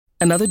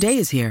Another day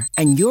is here,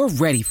 and you're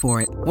ready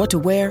for it. What to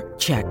wear?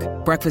 Check.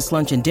 Breakfast,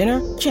 lunch, and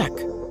dinner? Check.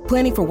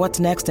 Planning for what's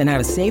next and how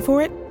to save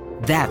for it?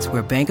 That's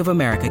where Bank of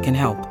America can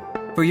help.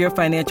 For your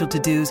financial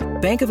to-dos,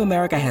 Bank of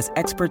America has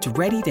experts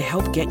ready to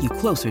help get you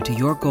closer to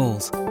your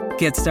goals.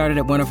 Get started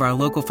at one of our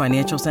local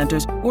financial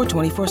centers or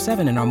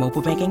 24/7 in our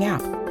mobile banking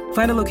app.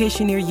 Find a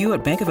location near you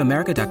at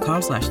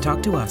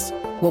bankofamerica.com/talktous.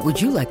 What would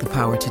you like the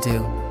power to do?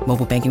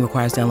 Mobile banking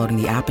requires downloading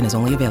the app and is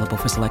only available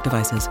for select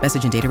devices.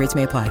 Message and data rates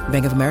may apply.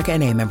 Bank of America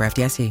N.A., member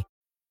FDIC.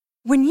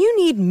 When you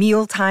need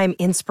mealtime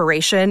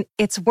inspiration,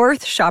 it's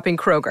worth shopping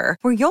Kroger,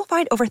 where you'll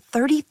find over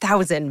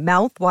 30,000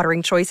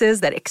 mouth-watering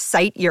choices that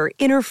excite your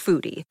inner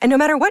foodie. And no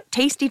matter what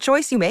tasty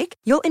choice you make,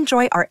 you'll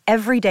enjoy our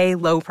everyday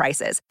low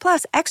prices,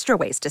 plus extra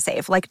ways to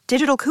save, like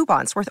digital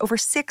coupons worth over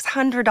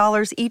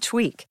 $600 each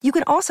week. You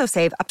can also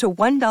save up to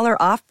 $1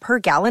 off per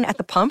gallon at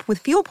the pump with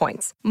fuel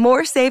points.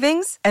 More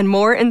savings and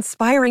more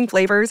inspiring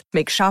flavors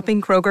make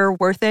shopping Kroger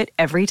worth it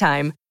every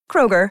time.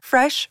 Kroger,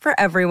 fresh for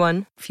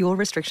everyone. Fuel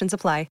restrictions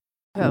apply.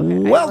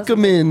 Okay.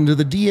 Welcome into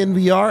the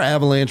DNVR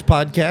Avalanche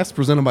podcast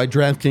presented by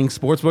DraftKings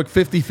Sportsbook.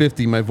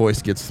 50-50 my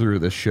voice gets through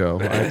this show.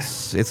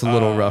 It's a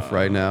little rough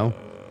right now.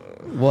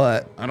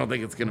 What? I don't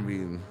think it's going to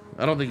be...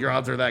 I don't think your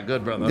odds are that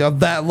good, brother. You're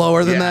that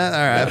lower than that?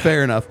 All right,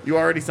 fair enough. You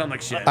already sound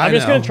like shit. I'm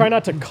just going to try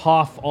not to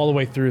cough all the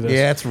way through this.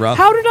 Yeah, it's rough.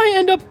 How did I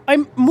end up...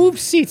 I moved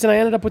seats and I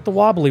ended up with the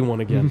wobbly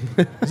one again.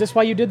 Is this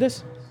why you did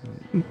this?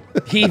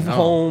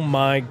 Oh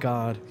my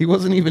God. He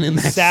wasn't even in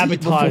that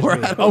Sabotage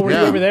seat me. Oh, were you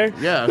over there?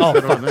 Yeah. Oh,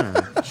 over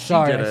there.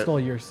 sorry, I stole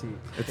your seat.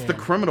 It's the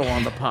criminal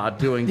on the pod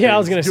doing Yeah, I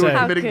was going to say.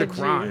 committing the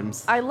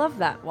crimes. I love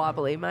that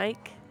wobbly,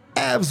 Mike.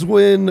 Avs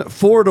win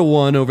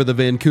 4-1 over the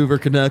Vancouver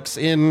Canucks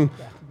in,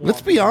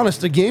 let's be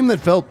honest, a game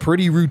that felt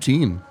pretty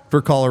routine for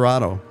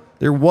Colorado.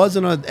 There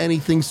wasn't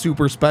anything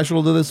super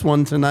special to this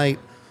one tonight.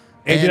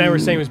 AJ and I were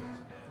saying it was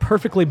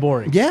perfectly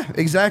boring. Yeah,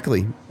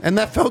 exactly. And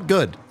that felt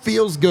good.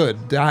 Feels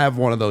good to have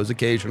one of those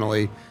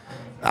occasionally.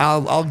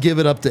 I'll give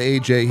it up to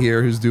AJ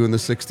here, who's doing the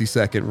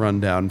 60-second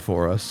rundown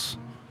for us.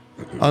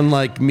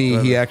 Unlike me,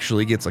 he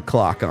actually gets a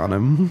clock on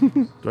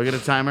him. Do I get a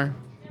timer?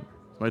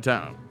 My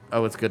time.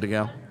 Oh, it's good to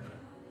go.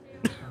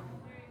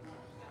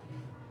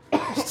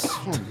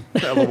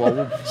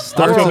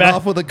 Starts it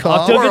off with a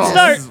cough. Off to a good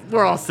start.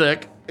 We're all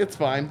sick. It's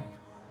fine.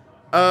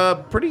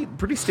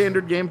 Pretty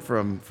standard game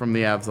from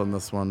the Avs on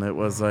this one. It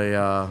was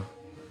a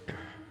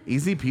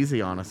easy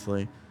peasy,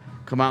 honestly.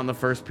 Come out in the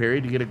first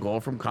period, you get a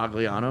goal from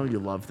Cogliano. You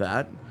love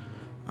that.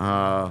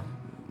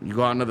 You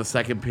go out into the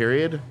second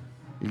period,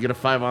 you get a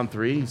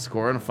 5-on-3. You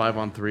score in a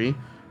 5-on-3.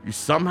 You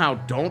somehow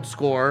don't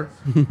score,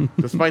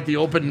 despite the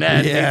open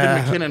net. Yeah,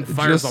 Nathan McKinnon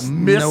fires a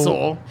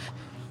missile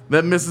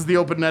that misses the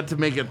open net to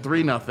make it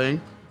 3-0.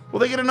 Well,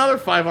 they get another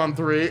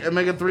 5-on-3 and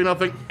make it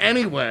 3-0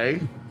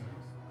 anyway.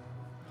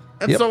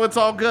 And so it's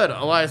all good.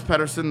 Elias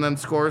Pettersson then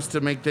scores to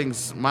make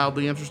things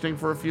mildly interesting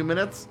for a few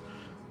minutes.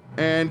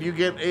 And you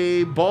get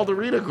a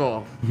Balderita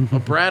goal. A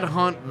Brad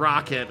Hunt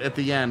rocket at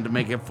the end to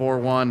make it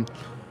 4-1.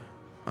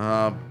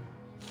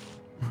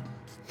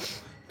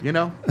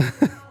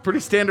 Pretty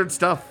standard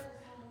stuff.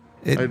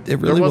 It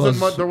really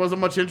was. There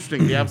wasn't much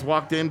interesting. The Avs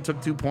walked in,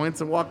 took 2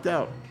 points, and walked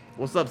out.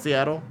 What's up,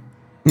 Seattle?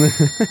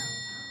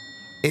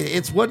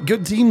 It's what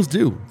good teams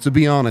do, to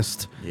be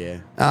honest. Yeah.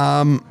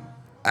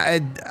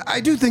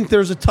 I do think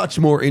there's a touch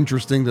more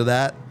interesting to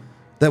that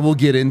we'll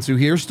get into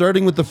here.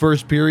 Starting with the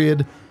first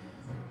period,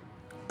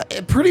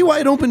 a pretty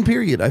wide open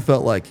period, I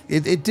felt like.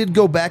 It did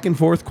go back and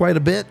forth quite a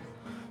bit.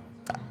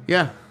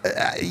 Yeah.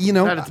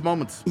 Had its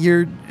moments.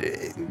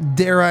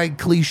 Dare I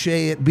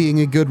cliche it being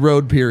a good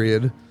road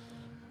period.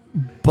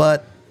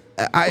 But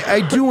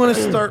I do want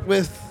to start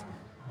with,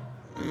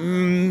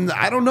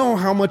 I don't know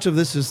how much of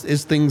this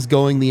is things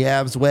going the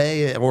Avs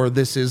way, or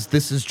this is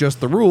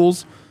just the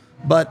rules,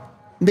 but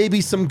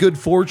maybe some good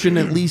fortune,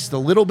 at least a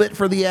little bit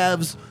for the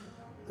Avs.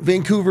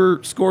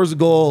 Vancouver scores a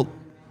goal,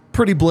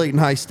 pretty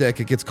blatant high stick.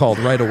 It gets called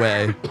right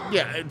away.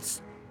 Yeah,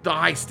 it's the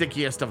high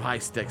stickiest of high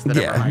sticks that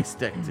ever high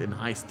sticked in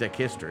high stick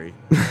history.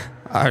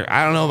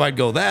 I don't know if I'd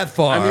go that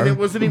far. I mean, it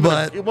wasn't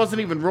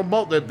even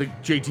remote that the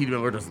JT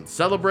Miller doesn't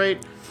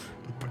celebrate.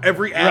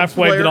 Every Avs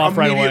player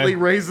immediately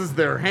raises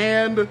their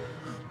hand.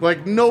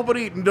 Like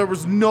there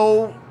was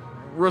no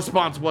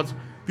response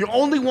whatsoever. The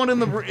only one in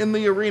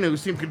the arena who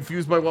seemed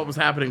confused by what was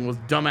happening was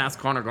dumbass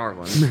Connor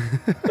Garland.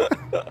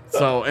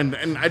 So, and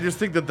I just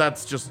think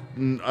that's just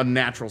a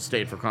natural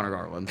state for Connor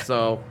Garland.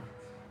 So,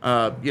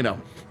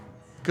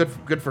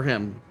 good for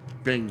him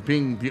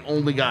being the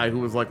only guy who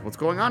was like, what's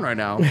going on right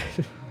now?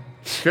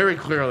 Very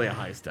clearly a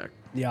high stick.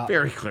 Yeah.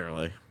 Very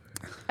clearly.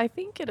 I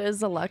think it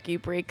is a lucky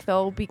break,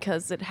 though,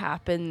 because it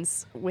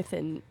happens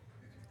within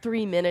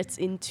 3 minutes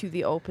into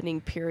the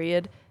opening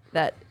period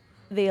that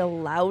they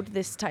allowed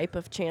this type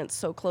of chance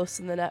so close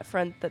in the net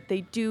front that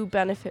they do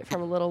benefit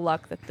from a little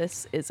luck that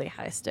this is a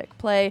high stick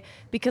play,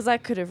 because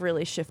that could have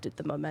really shifted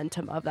the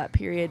momentum of that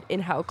period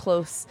in how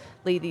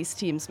closely these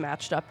teams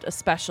matched up,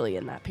 especially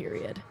in that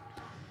period.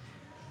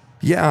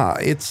 Yeah,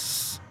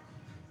 it's,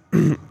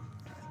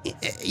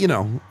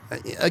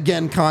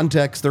 again,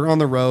 context. They're on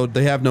the road.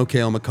 They have no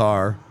Cale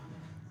Makar.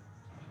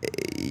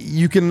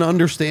 you can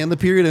understand the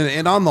period.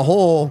 And on the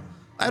whole,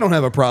 I don't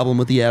have a problem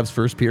with the Avs'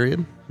 first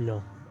period,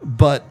 No.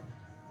 but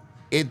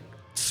it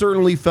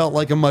certainly felt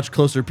like a much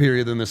closer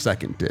period than the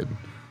second did.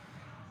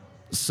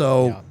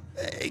 So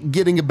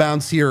getting a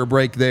bounce here or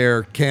break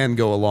there can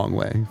go a long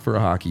way for a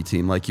hockey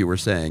team, like you were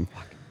saying.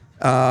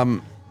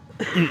 And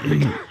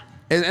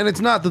it's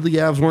not that the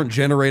Avs weren't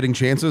generating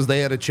chances. They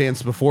had a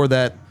chance before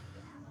that,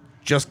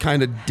 just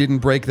kind of didn't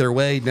break their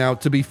way. Now,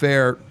 to be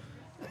fair,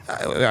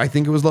 I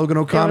think it was Logan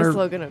O'Connor. It was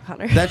Logan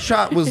O'Connor. That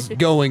shot was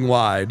going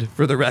wide,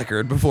 for the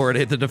record, before it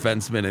hit the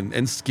defenseman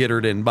and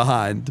skittered in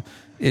behind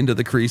into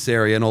the crease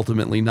area and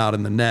ultimately not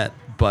in the net.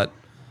 But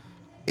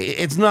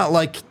it's not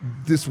like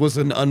this was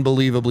an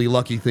unbelievably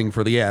lucky thing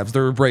for the Avs.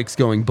 There were breaks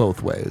going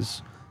both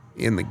ways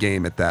in the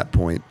game at that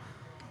point.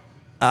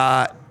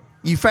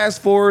 You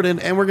fast forward,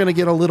 and we're going to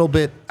get a little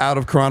bit out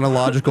of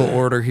chronological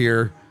order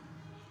here.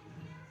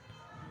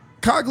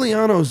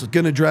 Cogliano's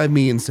going to drive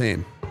me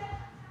insane.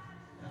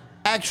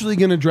 Actually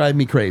going to drive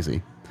me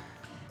crazy.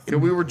 You know,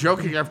 we were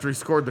joking after he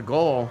scored the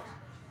goal.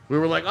 We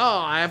were like, oh,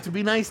 I have to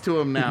be nice to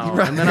him now.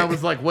 Right. And then I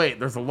was like, wait,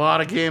 there's a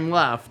lot of game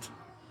left.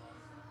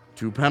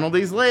 2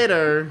 penalties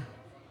later,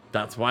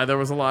 that's why there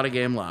was a lot of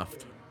game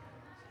left.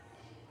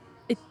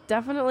 It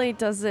definitely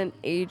doesn't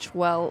age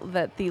well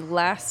that the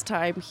last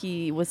time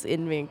he was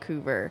in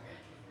Vancouver,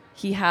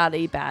 he had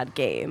a bad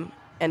game,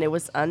 and it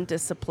was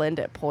undisciplined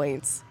at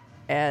points.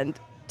 And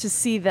to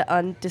see the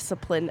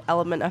undisciplined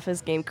element of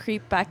his game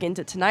creep back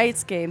into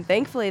tonight's game,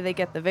 thankfully they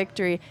get the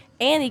victory,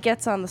 and he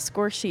gets on the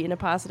score sheet in a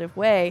positive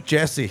way.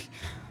 Jesse,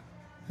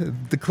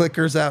 the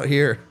clicker's out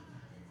here.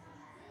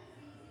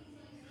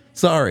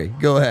 Sorry,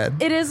 go ahead.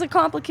 It is a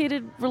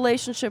complicated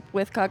relationship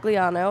with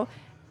Cogliano,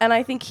 and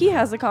I think he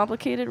has a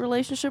complicated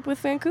relationship with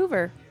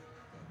Vancouver.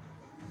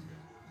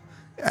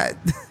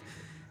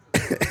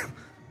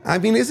 I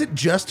mean, is it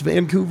just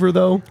Vancouver,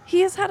 though?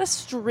 He has had a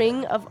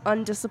string of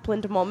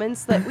undisciplined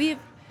moments that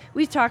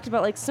we've talked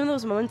about. Like, some of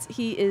those moments,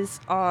 he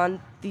is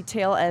on the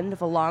tail end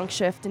of a long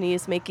shift, and he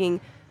is making,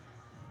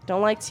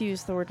 don't like to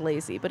use the word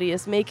lazy, but he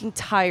is making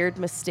tired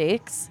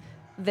mistakes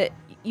that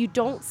you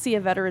don't see a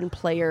veteran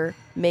player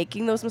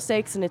making those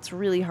mistakes, and it's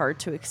really hard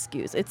to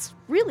excuse. It's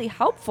really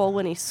helpful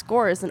when he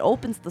scores and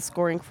opens the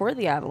scoring for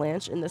the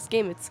Avalanche in this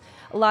game. It's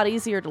a lot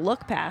easier to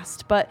look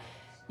past, but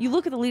you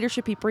look at the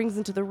leadership he brings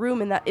into the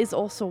room, and that is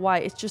also why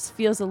it just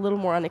feels a little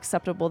more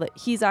unacceptable that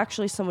he's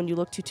actually someone you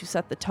look to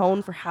set the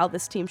tone for how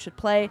this team should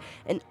play,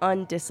 and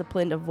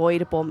undisciplined,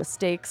 avoidable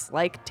mistakes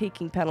like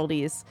taking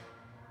penalties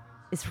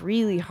is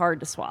really hard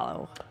to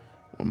swallow.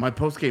 Well, my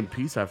post-game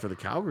piece after the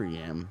Calgary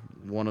game,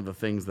 one of the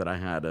things that I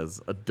had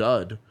as a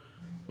dud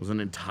was an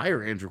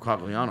entire Andrew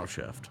Cogliano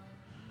shift,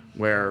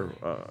 where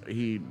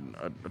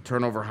a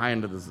turnover high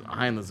in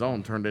the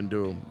zone turned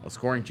into a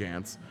scoring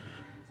chance,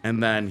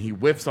 and then he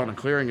whiffs on a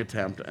clearing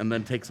attempt and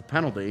then takes a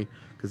penalty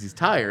because he's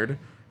tired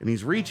and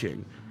he's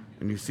reaching.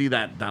 And you see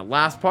that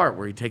last part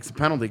where he takes a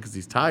penalty because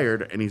he's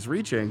tired and he's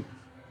reaching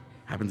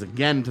happens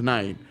again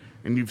tonight.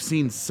 And you've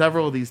seen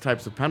several of these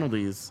types of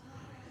penalties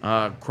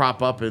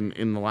crop up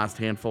in the last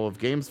handful of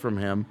games from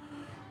him.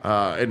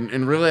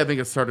 And really, I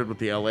think it started with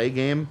the LA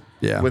game,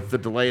 with the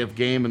delay of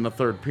game in the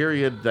third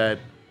period that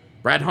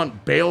Brad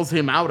Hunt bails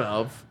him out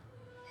of,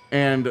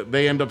 and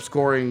they end up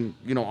scoring,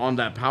 on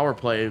that power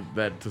play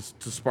that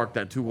to spark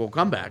that 2-goal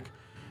comeback.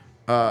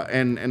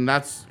 And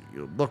that's,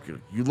 look,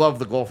 you love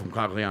the goal from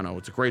Cogliano.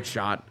 It's a great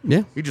shot.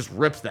 Yeah. He just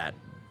rips that.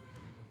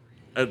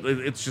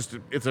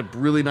 It's a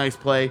really nice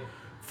play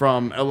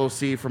from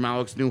LOC, from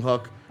Alex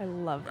Newhook. I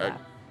love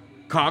that.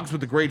 Cogs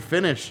with a great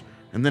finish.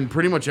 And then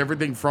pretty much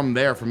everything from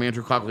there, from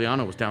Andrew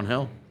Cogliano, was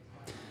downhill.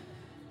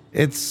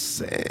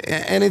 It's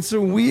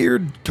a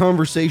weird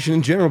conversation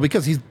in general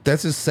because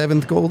that's his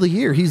 7th goal of the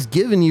year. He's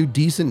given you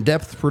decent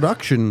depth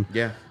production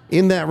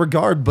in that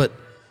regard, but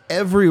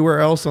everywhere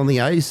else on the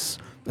ice,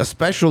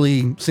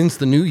 especially since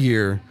the new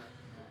year,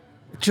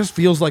 it just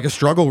feels like a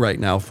struggle right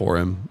now for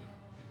him.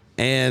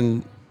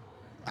 And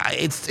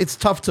it's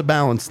tough to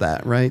balance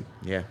that, right?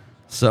 Yeah.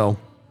 So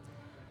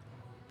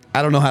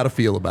I don't know how to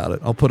feel about it.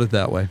 I'll put it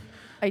that way.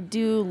 I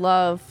do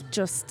love,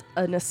 just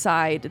an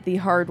aside, the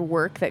hard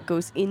work that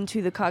goes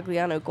into the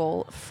Cogliano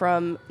goal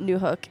from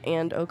Newhook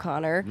and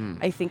O'Connor.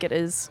 I think it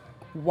is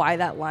why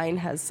that line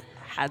has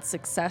had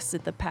success in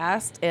the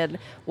past, and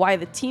why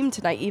the team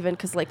tonight, even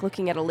because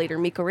looking at a later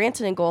Mikko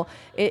Rantanen goal,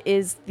 it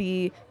is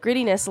the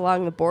grittiness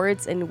along the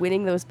boards and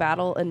winning those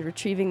battle and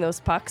retrieving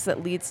those pucks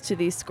that leads to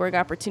these scoring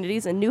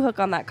opportunities. And Newhook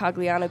on that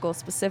Cogliano goal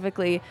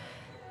specifically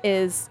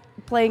is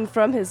playing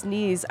from his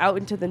knees out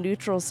into the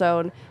neutral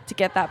zone to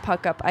get that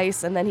puck up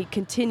ice, and then he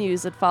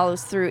continues and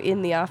follows through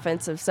in the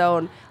offensive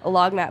zone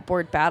along that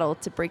board battle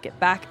to break it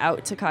back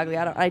out to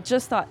Cogliano. I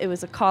just thought it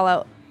was a call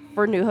out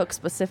for Newhook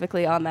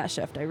specifically on that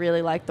shift. I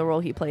really liked the role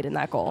he played in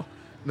that goal.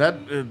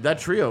 That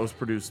trio has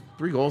produced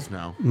 3 goals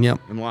now in the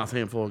last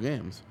handful of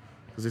games,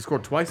 because they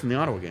scored twice in the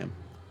Ottawa game.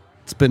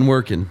 It's been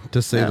working,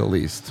 to say the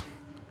least.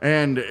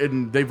 And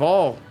they've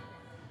all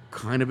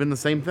kind of been the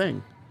same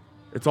thing.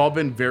 It's all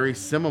been very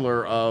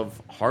similar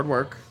of hard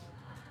work,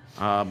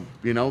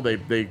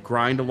 They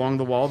grind along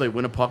the wall, they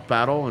win a puck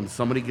battle, and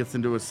somebody gets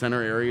into a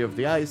center area of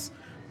the ice.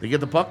 They get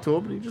the puck to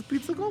him, and he just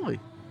beats the goalie.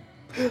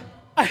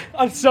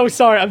 I'm so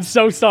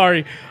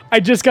sorry. I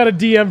just got a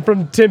DM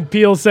from Tim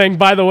Peel saying,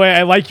 by the way,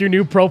 I like your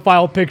new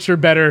profile picture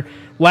better.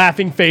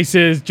 Laughing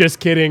faces, just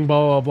kidding,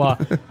 blah, blah,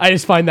 blah. I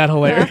just find that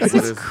hilarious. That's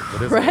That is-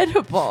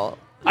 incredible.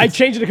 I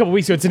changed it a couple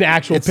weeks ago. It's an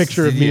actual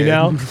picture of me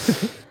now.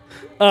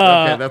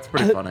 Okay, that's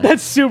pretty funny.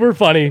 That's super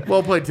funny.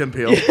 Well played, Tim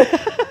Peel.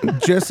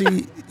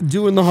 Jesse,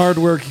 doing the hard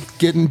work,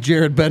 getting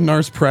Jared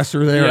Bednar's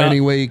presser there Yeah.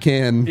 any way you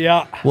can.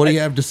 Yeah. What do you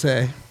have to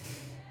say?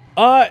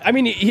 I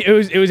mean,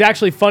 it was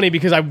actually funny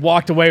because I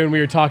walked away when we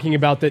were talking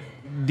about that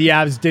the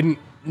Avs didn't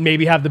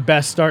maybe have the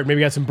best start,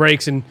 maybe got some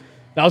breaks, and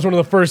that was one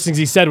of the first things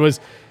he said was,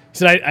 he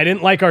said, I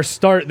didn't like our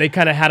start. They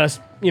kind of had us,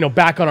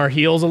 back on our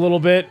heels a little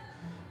bit,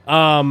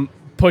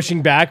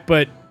 pushing back.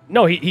 But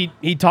no,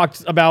 he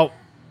talked about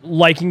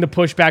liking the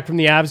pushback from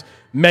the Avs,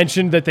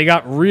 mentioned that they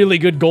got really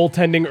good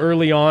goaltending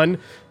early on.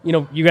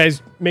 You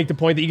guys make the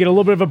point that you get a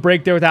little bit of a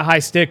break there with that high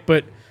stick,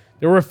 but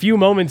there were a few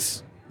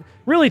moments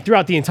really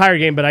throughout the entire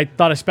game, but I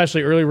thought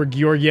especially early where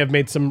Georgiev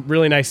made some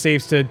really nice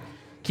saves to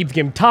keep the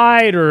game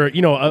tied or,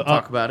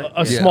 talk about it.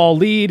 a small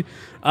lead.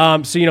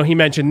 So, he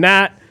mentioned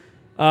that.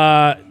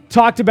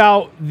 Talked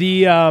about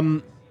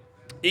the,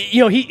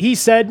 he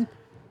said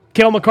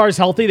Cale Makar's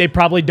healthy. They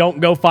probably don't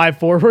go 5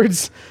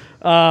 forwards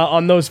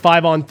on those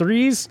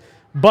 5-on-3s.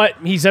 But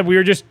he said we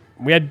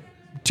had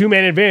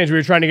 2-man advantage. We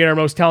were trying to get our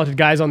most talented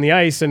guys on the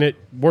ice, and it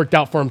worked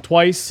out for him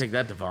twice. Take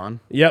that, Devon.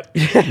 Yep.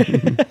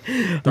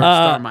 Don't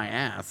start my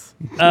ass.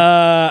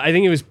 I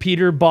think it was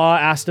Peter Baugh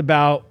asked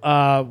about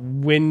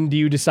when do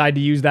you decide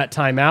to use that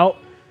timeout?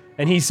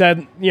 And he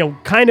said,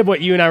 kind of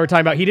what you and I were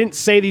talking about. He didn't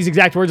say these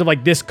exact words of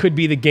like, this could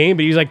be the game,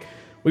 but he was like,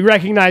 we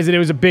recognized that it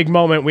was a big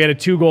moment. We had a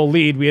 2-goal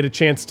lead. We had a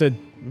chance to,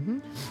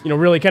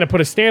 really kind of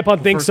put a stamp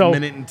on things. First So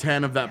minute and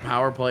 10 of that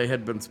power play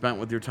had been spent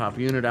with your top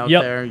unit out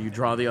Yep. there. You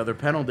draw the other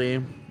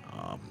penalty.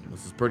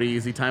 This is pretty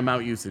easy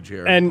timeout usage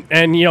here. And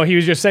he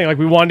was just saying, like,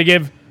 we wanted to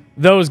give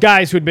those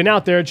guys who had been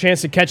out there a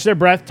chance to catch their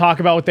breath, talk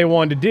about what they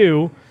wanted to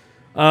do.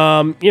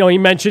 He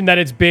mentioned that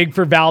it's big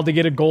for Val to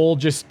get a goal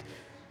just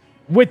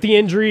with the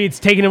injury. It's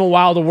taken him a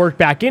while to work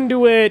back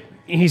into it.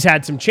 He's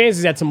had some chances,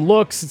 he's had some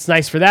looks. It's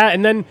nice for that.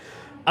 And then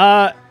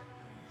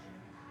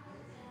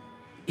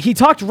he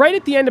talked right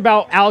at the end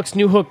about Alex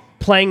Newhook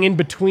playing in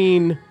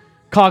between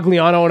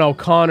Cogliano and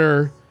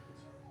O'Connor,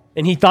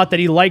 and he thought that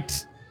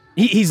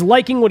he's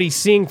liking what he's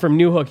seeing from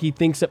Newhook. He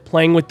thinks that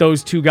playing with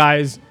those two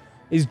guys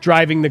is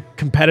driving the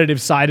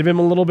competitive side of him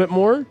a little bit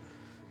more.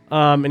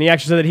 And he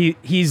actually said that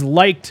he's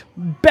liked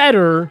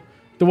better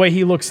the way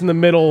he looks in the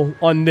middle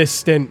on this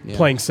stint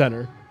playing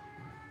center.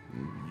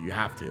 You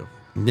have to.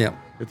 Yeah.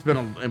 It's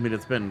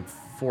been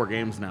 4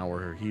 games now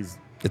where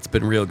It's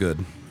been real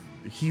good.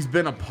 he's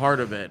been a part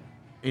of it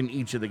in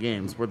each of the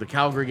games, where the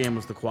Calgary game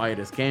was the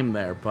quietest game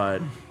there,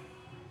 but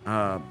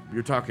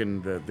you're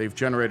talking they've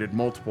generated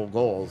multiple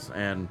goals,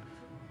 and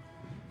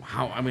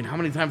how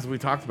many times have we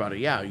talked about it?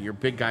 Yeah, your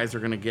big guys are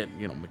going to get,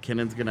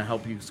 McKinnon's going to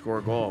help you score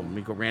a goal.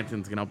 Mikko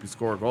Rantan's going to help you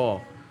score a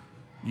goal.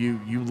 You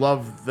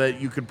love that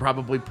you could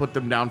probably put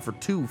them down for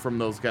 2 from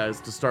those guys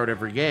to start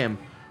every game.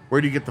 Where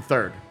do you get the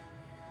third?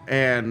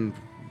 And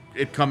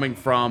it coming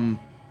from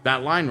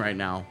that line right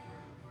now.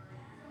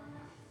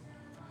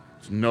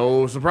 It's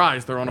no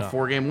surprise they're on a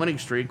 4-game winning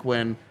streak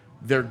when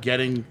they're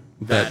getting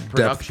that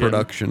depth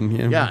production.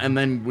 Yeah. Yeah, and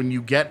then when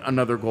you get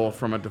another goal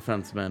from a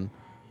defenseman,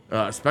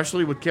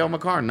 especially with Cale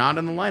Makar not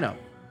in the lineup,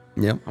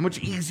 Yep. how much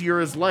easier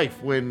is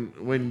life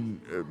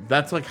when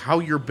that's like how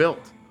you're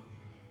built.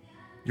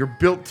 You're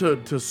built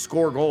to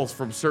score goals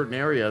from certain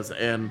areas,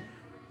 and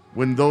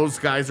when those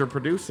guys are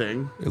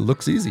producing, It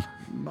looks easy.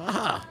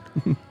 wow,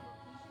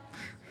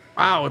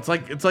 it's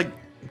like,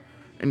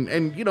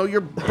 and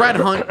you're Brad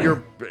Hunt,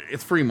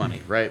 it's free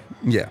money, right?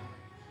 Yeah.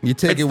 You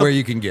take It's it the- where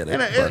you can get it. And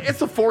but it's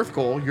the 4th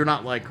goal. You're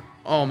not like,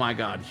 oh my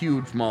God,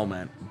 huge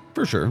moment.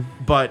 for sure.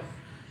 But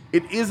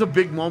it is a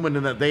big moment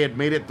in that they had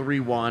made it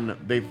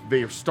 3-1.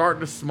 They're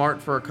starting to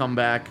smart for a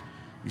comeback.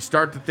 You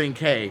start to think,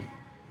 hey,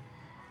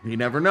 you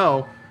never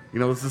know.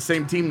 It's the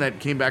same team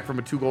that came back from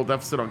a 2-goal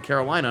deficit on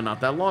Carolina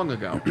not that long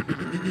ago.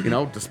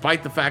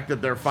 Despite the fact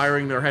that they're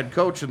firing their head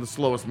coach in the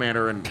slowest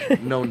manner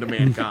known to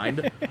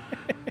mankind.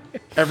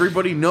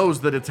 Everybody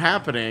knows that it's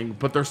happening,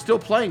 but they're still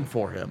playing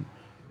for him.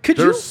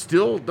 They're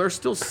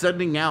still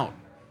sending out,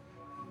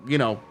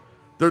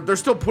 they're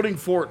still putting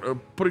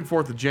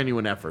forth a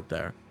genuine effort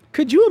there.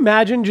 Could you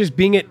imagine just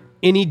being at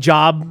any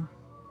job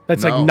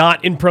that's No. like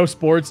not in pro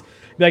sports?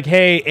 Be like,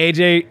 hey,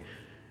 AJ,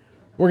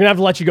 we're going to have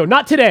to let you go.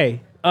 Not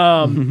today.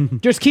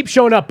 Just keep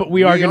showing up, but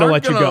we are going to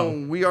let you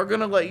go. We are going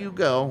to let you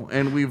go,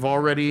 and we've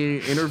already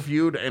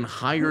interviewed and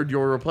hired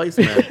your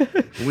replacement.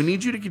 We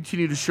need you to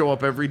continue to show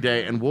up every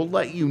day, and we'll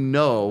let you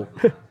know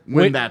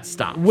when that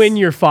stops. When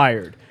you're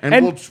fired.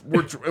 and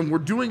we're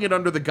doing it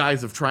under the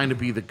guise of trying to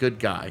be the good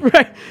guy.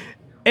 Right.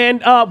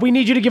 And we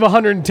need you to give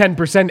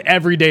 110%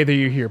 every day that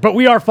you're here. But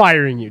we are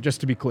firing you,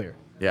 just to be clear.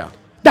 Yeah.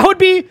 That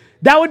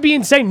would be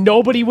insane.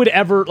 Nobody would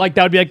ever, that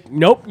would be like,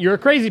 nope, you're a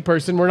crazy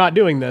person. We're not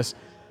doing this.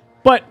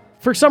 But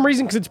for some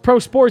reason, because it's pro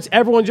sports,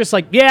 everyone's just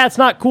like, yeah, it's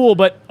not cool,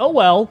 but oh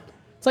well.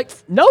 It's like,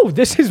 no,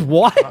 this is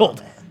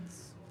wild.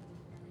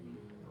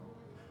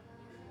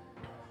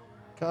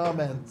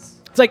 Comments.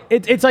 It's like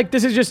it's like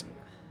this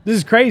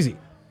is crazy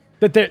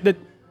that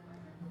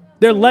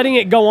they're letting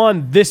it go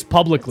on this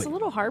publicly. It's a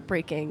little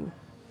heartbreaking.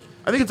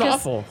 I think it's because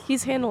awful.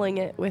 He's handling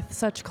it with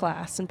such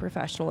class and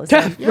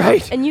professionalism.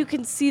 Right. And you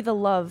can see the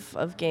love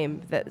of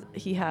game that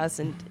he has,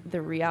 and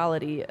the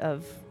reality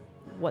of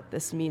what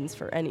this means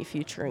for any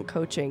future in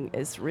coaching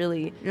is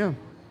really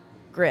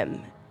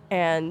grim.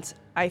 And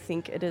I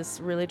think it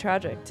is really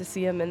tragic to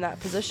see him in that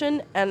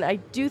position. And I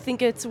do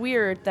think it's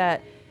weird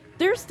that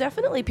there's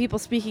definitely people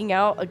speaking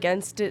out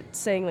against it,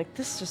 saying like,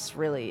 this just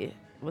really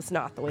was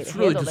not the way to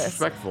really handle this.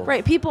 disrespectful.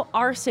 Right, people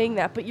are saying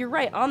that, but you're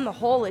right. On the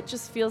whole, it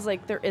just feels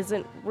like there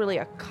isn't really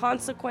a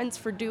consequence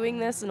for doing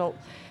this,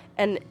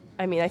 and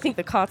I mean, I think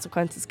the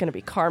consequence is going to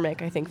be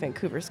karmic. I think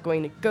Vancouver's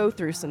going to go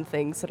through some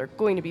things that are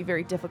going to be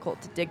very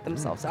difficult to dig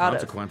themselves out of.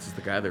 Consequences,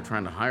 the guy they're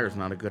trying to hire is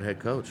not a good head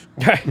coach.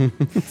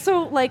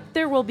 So, like,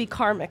 there will be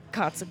karmic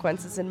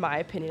consequences, in my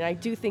opinion. I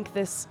do think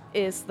this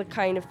is the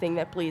kind of thing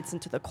that bleeds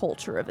into the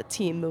culture of a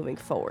team moving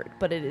forward,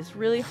 but it is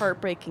really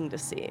heartbreaking to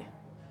see.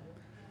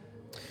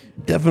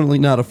 Definitely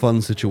not a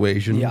fun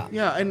situation.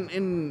 Yeah,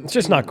 and It's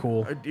just not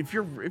cool. If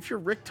you're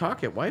Rick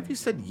Tocchet, why have you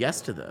said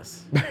yes to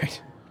this?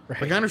 Right.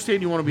 Like, I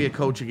understand you want to be a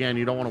coach again.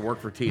 You don't want to work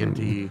for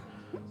TNT.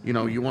 You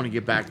know, you want to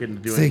get back into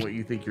doing Say, what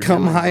you think you're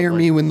come doing. hire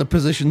me when the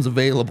position's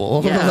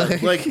available. Yeah,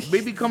 like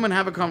maybe come and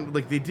have a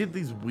like they did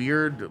these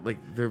weird, like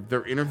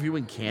they're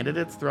interviewing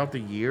candidates throughout the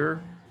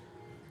year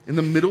in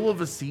the middle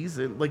of a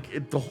season.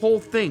 Like the whole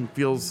thing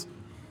feels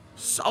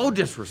so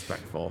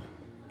disrespectful.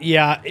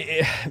 Yeah.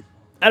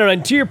 I don't know.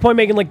 And to your point,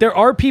 Megan, like there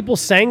are people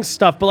saying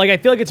stuff, but like I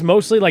feel like it's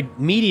mostly like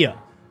media.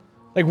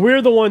 Like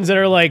we're the ones that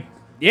are like,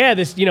 yeah,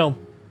 this, you know,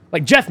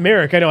 like Jeff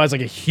Merrick, I know has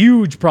like a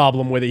huge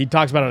problem with it. He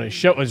talks about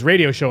it on his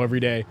radio show every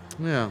day.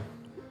 Yeah.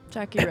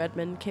 Jackie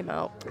Redmond came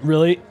out.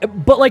 Really?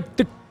 But like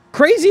the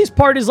craziest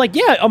part is like,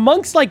 yeah,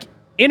 amongst like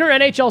inner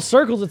NHL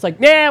circles, it's like,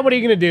 nah, what are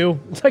you gonna do?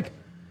 It's like,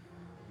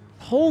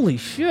 holy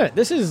shit,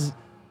 this is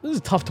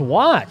tough to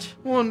watch.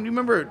 Well, and you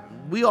remember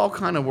we all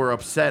kind of were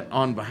upset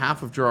on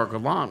behalf of Gerard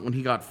Gallant when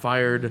he got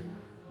fired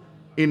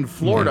in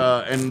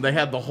Florida, and they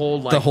had the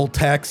whole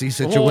taxi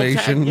the whole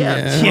situation. dropped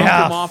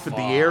Yeah. him off at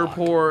the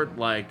airport,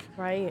 like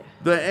Right.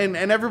 and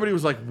everybody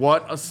was like,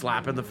 "What a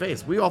slap in the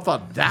face!" We all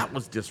thought that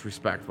was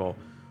disrespectful.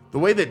 The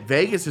way that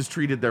Vegas has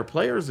treated their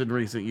players in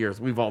recent years,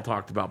 we've all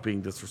talked about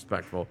being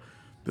disrespectful.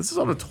 This is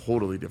on a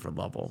totally different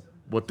level.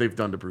 What they've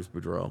done to Bruce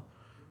Boudreau,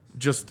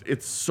 just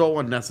it's so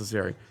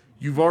unnecessary.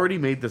 You've already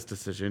made this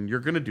decision. You're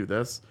going to do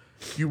this.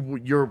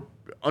 You're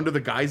under the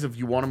guise of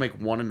you want to make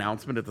one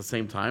announcement at the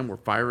same time. We're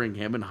firing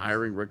him and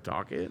hiring Rick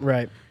Tocchet.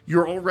 Right.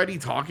 You're already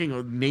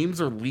talking.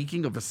 Names are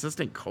leaking of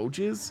assistant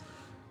coaches.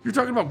 You're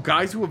talking about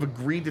guys who have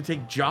agreed to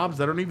take jobs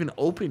that aren't even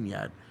open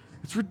yet.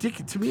 It's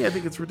ridiculous. To me, I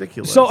think it's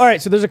ridiculous. So, all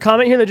right. So there's a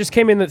comment here that just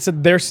came in that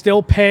said they're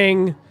still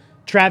paying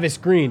Travis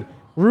Green.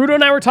 Rudo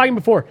and I were talking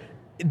before.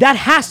 That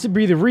has to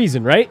be the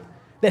reason, right?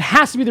 That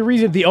has to be the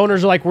reason the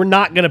owners are like, we're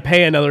not going to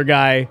pay another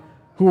guy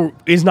who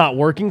is not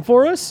working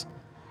for us.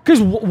 Because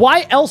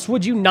why else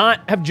would you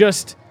not have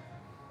just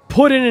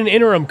put in an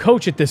interim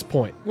coach at this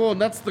point? Well,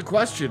 and that's the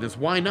question: is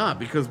why not?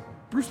 Because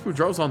Bruce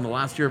Boudreau's on the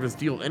last year of his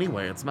deal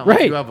anyway. It's not like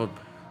Right. you have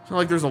it's not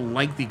like there's a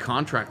lengthy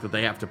contract that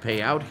they have to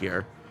pay out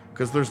here.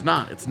 Because there's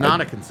not. It's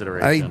not a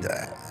consideration.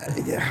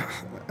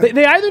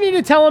 They either need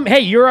to tell him, hey,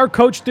 you're our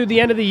coach through the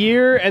end of the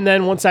year, and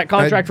then once that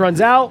contract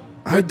runs out,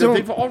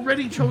 They've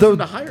already chosen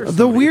to hire somebody.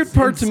 The weird It's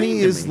part to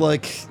me insane is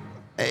like,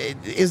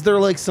 is there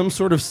like some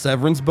sort of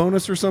severance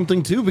bonus or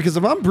something too? Because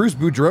if I'm Bruce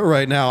Boudreau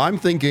right now, I'm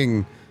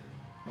thinking,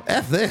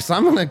 F this,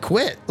 I'm gonna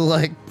quit.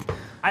 Like,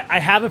 I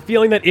have a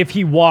feeling that if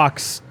he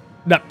walks,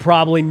 that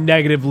probably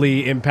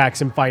negatively impacts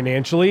him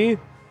financially.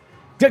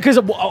 Because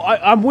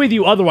I'm with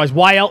you otherwise.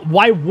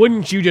 Why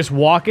wouldn't you just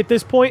walk at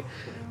this point?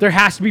 There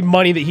has to be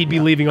money that he'd be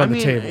leaving on the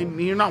table. And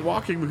you're not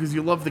walking because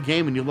you love the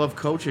game and you love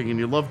coaching and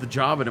you love the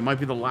job, and it might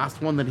be the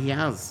last one that he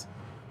has.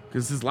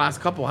 Because his last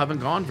couple haven't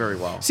gone very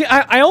well. See,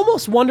 I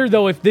almost wonder,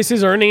 though, if this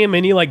is earning him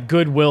any, like,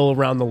 goodwill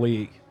around the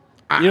league.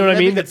 You know what I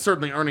mean? think it's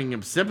certainly earning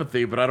him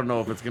sympathy, but I don't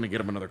know if it's going to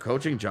get him another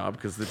coaching job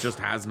because it just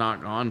has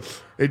not gone.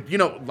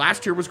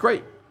 Last year was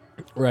great.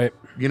 Right.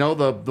 You know,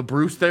 the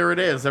Bruce, there it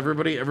is.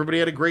 Everybody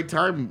had a great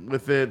time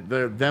with it.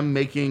 Them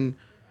making,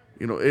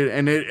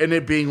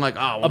 it being like,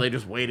 oh, well, they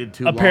just waited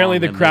too long. Apparently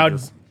the and crowd they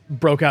just-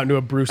 broke out into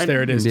a Bruce,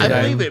 there it is. I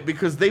today. believe it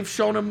because they've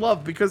shown him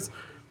love because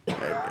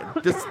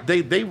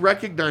they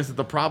recognize that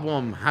the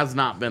problem has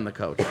not been the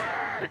coach.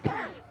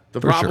 The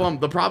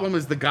problem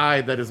is the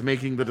guy that is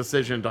making the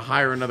decision to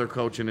hire another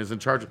coach and is in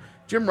charge.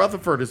 Jim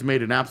Rutherford has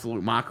made an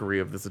absolute mockery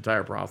of this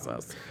entire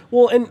process.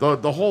 Well, and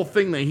The whole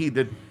thing that he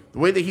did, the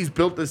way that he's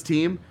built this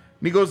team,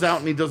 and he goes out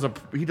and he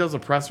does a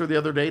presser the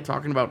other day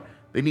talking about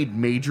they need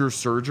major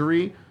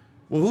surgery.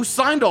 Well, who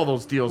signed all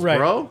those deals, Right.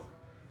 bro?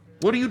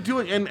 What are you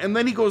doing? And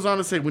then he goes on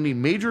to say we need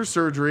major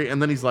surgery,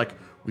 and then he's like,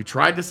 we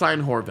tried to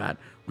sign Horvat.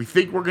 We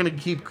think we're going to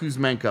keep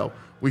Kuzmenko.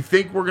 We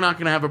think we're not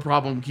going to have a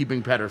problem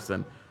keeping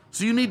Pedersen.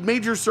 So you need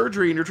major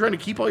surgery, and you're trying to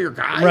keep all your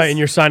guys. Right, and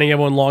you're signing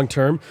everyone long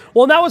term.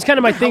 Well, and that was kind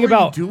of my thing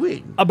about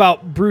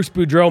Bruce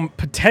Boudreau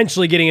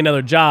potentially getting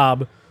another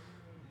job.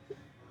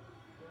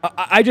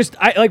 I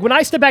like when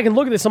I step back and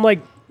look at this, I'm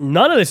like,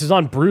 none of this is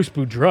on Bruce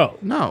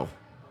Boudreau. No.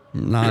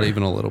 Not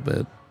even a little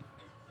bit.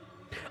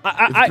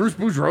 It's Bruce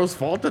Boudreau's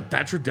fault that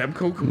Thatcher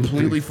Demko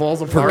completely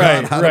falls apart.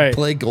 Forgot how to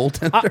play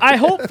goaltender. I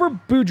hope for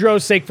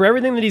Boudreau's sake, for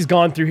everything that he's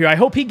gone through here, I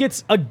hope he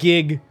gets a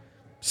gig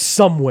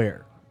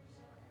somewhere.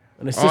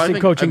 An assistant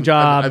coaching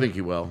job. I think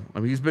he will. I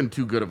mean, he's been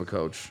too good of a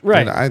coach.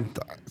 Right. And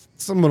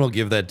someone will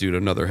give that dude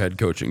another head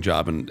coaching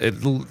job, and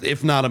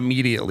if not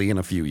immediately, in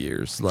a few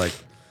years. Like,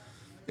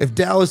 if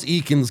Dallas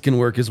Eakins can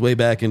work his way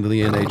back into the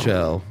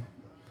NHL.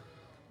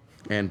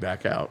 And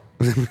back out.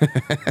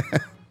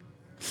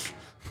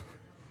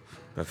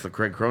 That's the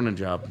Craig Cronin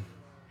job.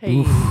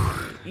 Hey,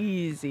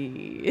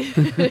 easy.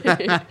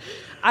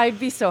 I'd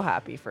be so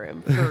happy for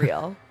him, for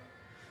real.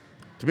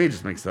 To me, it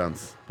just makes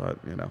sense, but,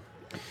 you know.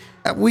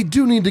 We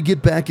do need to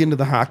get back into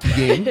the hockey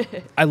game.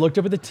 I looked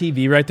up at the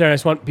TV right there, and I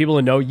just want people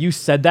to know you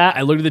said that.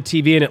 I looked at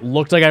the TV, and it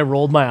looked like I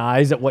rolled my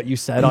eyes at what you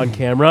said on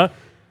camera.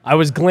 I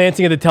was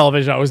glancing at the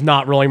television. I was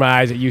not rolling my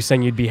eyes at you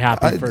saying you'd be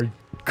happy for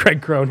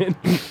Craig Cronin.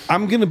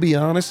 I'm going to be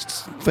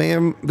honest,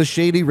 fam. The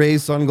Shady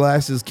Rays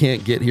sunglasses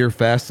can't get here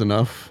fast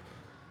enough.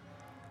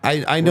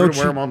 I know. We're gonna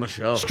wear them on the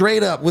show.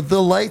 Straight up, with the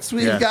lights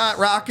we've got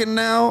rocking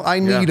now, I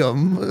need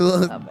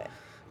them.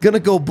 Gonna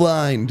go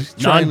blind.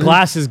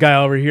 Non-glasses guy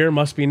over here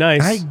must be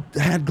nice. I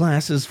had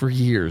glasses for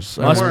years.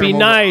 Must be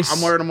nice. I'm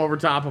wearing them over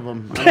top of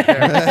them. I don't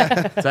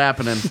care. It's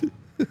happening.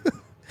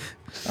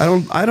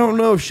 I don't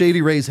know if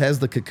Shady Rays has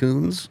the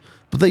cocoons,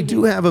 but they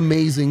do have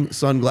amazing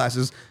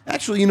sunglasses.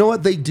 Actually, you know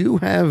what? They do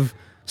have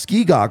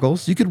ski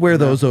goggles. You could wear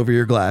those over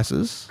your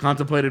glasses.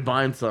 Contemplated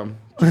buying some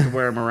just to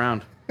wear them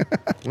around.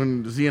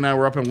 When Z and I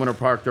were up in Winter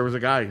Park, there was a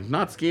guy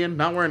not skiing,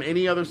 not wearing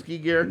any other ski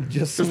gear,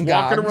 just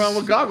walking around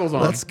with goggles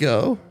on. Let's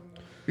go.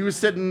 He was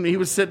sitting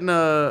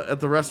at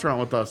the restaurant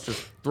with us,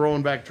 just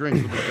throwing back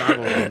drinks with his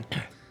goggles on.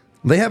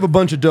 They have a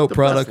bunch of dope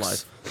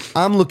products.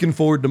 I'm looking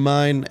forward to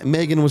mine.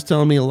 Megan was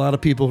telling me a lot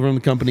of people from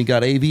the company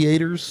got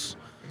aviators.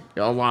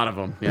 Yeah, a lot of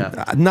them,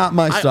 yeah. Not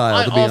my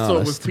style, to be honest. I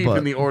also was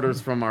peeping the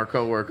orders from our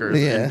coworkers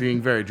and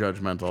being very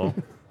judgmental.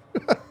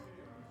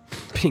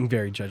 Being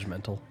very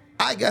judgmental.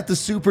 I got the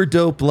super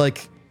dope,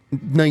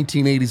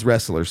 1980s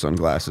wrestler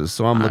sunglasses,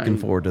 so I'm looking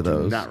forward to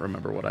those. I do not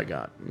remember what I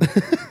got.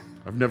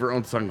 I've never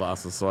owned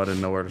sunglasses, so I didn't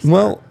know where to start.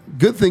 Well,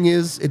 good thing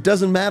is, it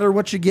doesn't matter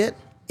what you get.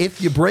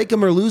 If you break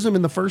them or lose them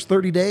in the first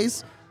 30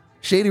 days,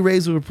 Shady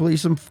Rays will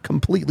replace them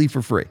completely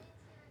for free.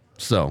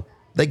 So,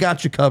 they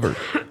got you covered,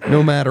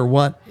 no matter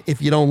what.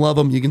 If you don't love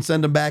them, you can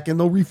send them back and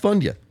they'll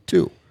refund you,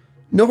 too.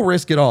 No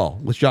risk at all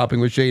with shopping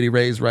with Shady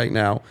Rays right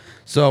now.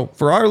 So,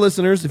 for our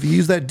listeners, if you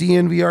use that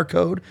DNVR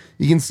code,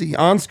 you can see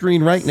on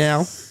screen right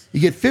now,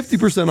 you get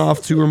 50%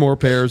 off 2 or more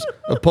pairs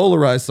of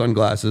polarized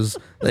sunglasses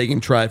that you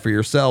can try for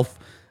yourself.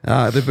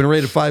 They've been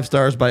rated 5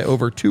 stars by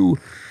over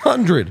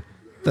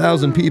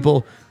 200,000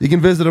 people. You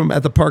can visit them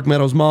at the Park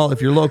Meadows Mall if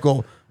you're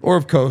local, or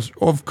of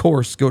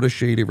course, go to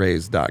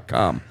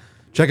shadyrays.com.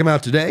 Check them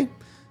out today.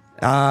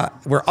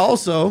 We're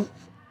also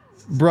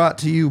brought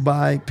to you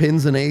by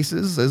Pins and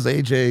Aces, as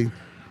AJ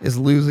is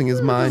losing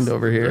his mind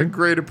over here. A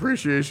great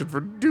appreciation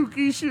for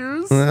Dookie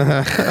shoes.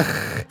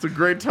 It's a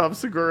great Tom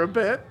Segura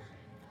bit.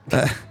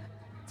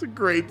 It's a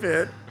great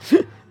bit.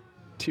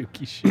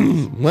 Dookie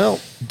shoes. Well,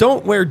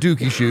 don't wear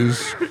Dookie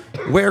shoes.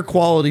 Wear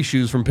quality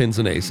shoes from Pins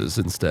and Aces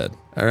instead.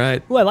 All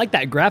right? Well, I like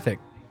that graphic.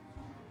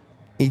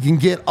 You can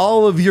get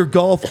all of your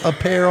golf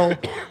apparel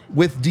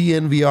with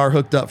DNVR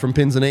hooked up from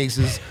Pins and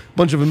Aces.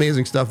 Bunch of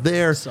amazing stuff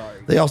there. Sorry.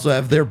 They also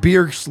have their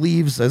beer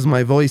sleeves, as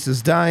my voice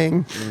is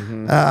dying.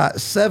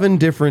 7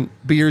 different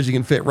beers you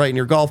can fit right in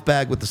your golf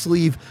bag with the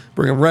sleeve.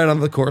 Bring them right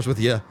onto the course with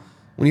you.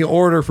 When you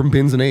order from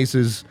Pins and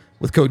Aces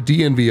with code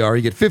DNVR,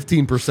 you get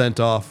 15%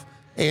 off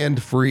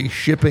and free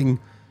shipping.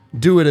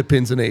 Do it at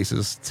Pins and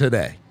Aces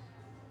today.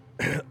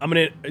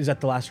 Is that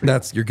the last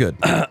read? You're good.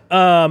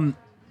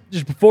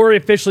 Just before we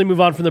officially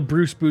move on from the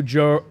Bruce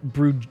Boudreau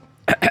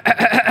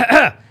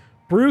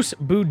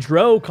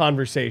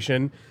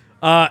conversation,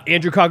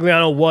 Andrew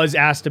Cogliano was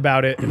asked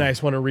about it, and I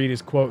just want to read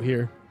his quote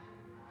here.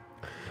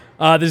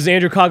 This is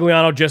Andrew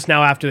Cogliano just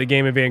now after the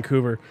game in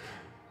Vancouver.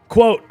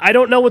 Quote, "I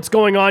don't know what's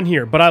going on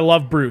here, but I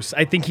love Bruce.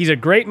 I think he's a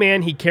great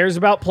man. He cares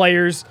about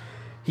players.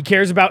 He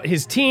cares about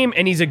his team,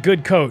 and he's a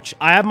good coach.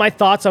 I have my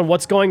thoughts on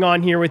what's going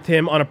on here with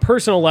him on a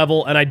personal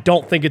level, and I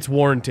don't think it's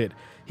warranted.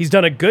 He's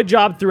done a good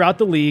job throughout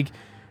the league.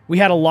 We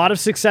had a lot of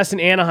success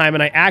in Anaheim,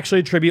 and I actually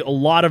attribute a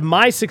lot of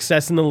my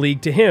success in the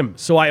league to him,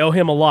 so I owe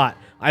him a lot.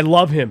 I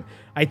love him.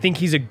 I think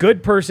he's a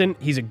good person,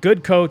 he's a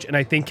good coach, and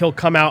I think he'll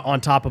come out on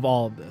top of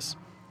all of this."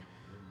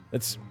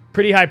 That's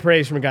pretty high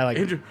praise from a guy like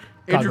Andrew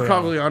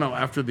Cogliano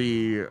after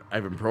the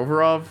Ivan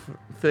Provorov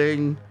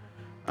thing.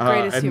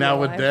 And now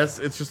with this,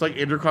 it's just like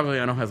Andrew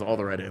Cogliano has all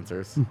the right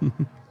answers.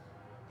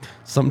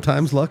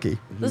 Sometimes lucky.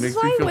 This is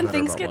why when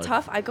things get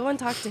tough, I go and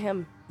talk to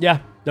him. Yeah,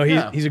 no,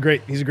 he's a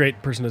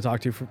great person to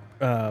talk to.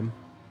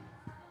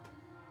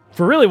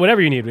 for really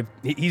whatever you need.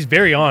 He's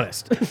very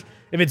honest.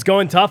 If it's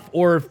going tough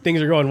or if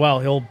things are going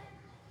well,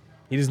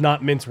 he does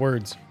not mince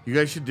words. You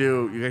guys should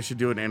do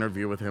an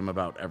interview with him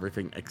about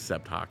everything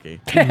except hockey.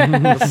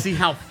 Let's see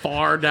how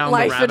far down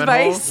Life the rabbit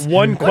advice? hole.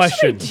 One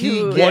question.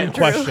 One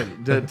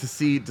question.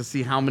 To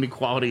see how many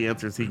quality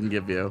answers he can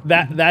give you.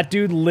 That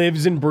dude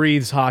lives and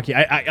breathes hockey.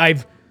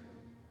 I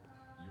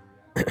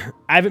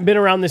haven't been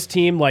around this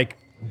team like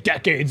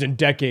decades and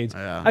decades.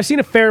 Yeah. I've seen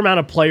a fair amount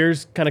of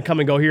players kind of come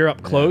and go here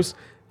up close.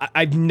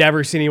 I've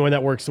never seen anyone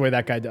that works the way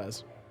that guy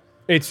does.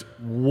 It's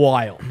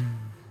wild.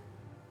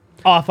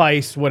 Off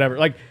ice, whatever.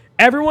 Like,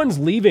 everyone's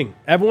leaving.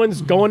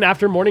 Everyone's going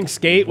after morning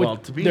skate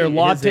with to be their his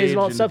lattes age and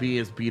all that and stuff. to be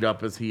as beat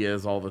up as he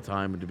is all the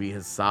time and to be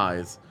his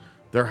size,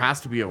 there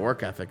has to be a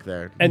work ethic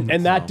there. And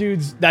that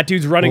dude's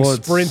running Well,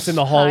 it's- sprints in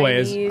the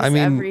hallways. Chinese I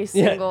mean, every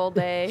single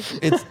day.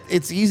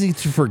 It's easy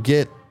to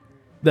forget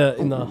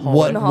In the hallway.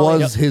 what In the hallway.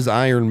 was his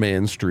Iron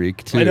Man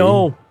streak too. I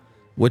know.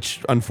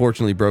 Which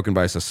unfortunately broken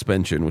by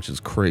suspension, which is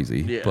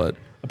crazy. Yeah. But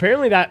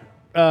Apparently that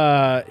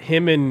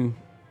him and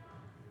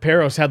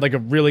Peros had like a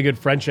really good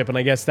friendship, and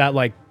I guess that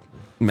like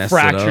messed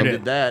fractured it it. up.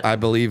 Did that. I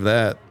believe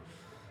that.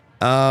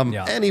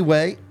 Yeah.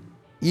 Anyway,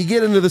 you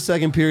get into the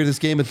second period of this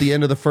game. At the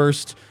end of the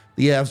first,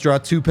 the Avs draw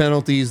 2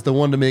 penalties. The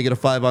one to make it a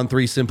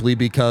 5-on-3 simply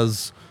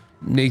because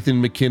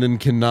Nathan McKinnon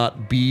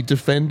cannot be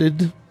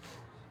defended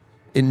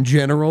in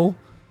general.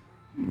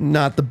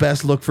 Not the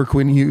best look for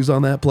Quinn Hughes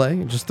on that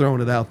play. Just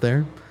throwing it out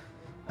there.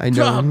 I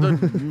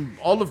know.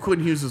 All of Quinn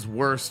Hughes'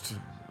 worst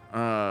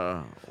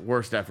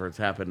efforts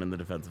happened in the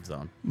defensive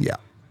zone. Yeah.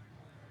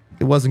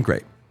 It wasn't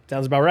great.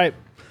 Sounds about right.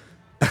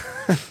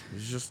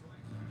 He's just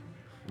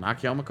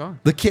knock Yale McCarr.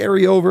 The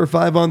carryover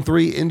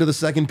 5-on-3 into the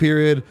second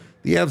period.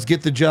 The Avs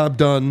get the job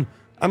done.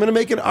 I'm going to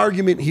make an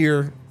argument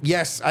here.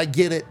 Yes, I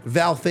get it.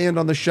 Val fanned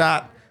on the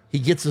shot. He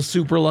gets a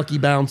super lucky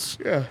bounce.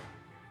 Yeah.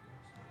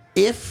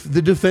 If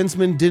the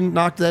defenseman didn't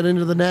knock that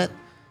into the net,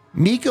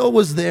 Mikko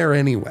was there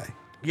anyway.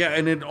 Yeah,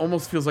 and it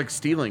almost feels like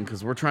stealing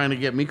because we're trying to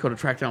get Mikko to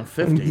track down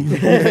 50.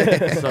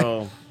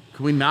 So,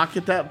 can we not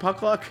get that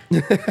puck luck?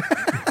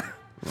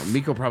 Well,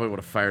 Mikko probably would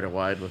have fired it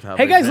wide with how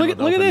Hey they've guys, been look with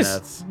at open this.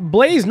 nets.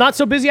 Blaze not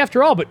so busy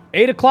after all, but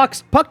 8 o'clock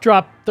puck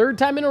drop, third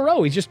time in a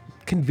row. He's just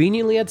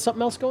conveniently had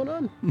something else going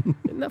on.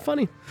 Isn't that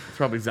funny? It's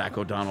probably Zach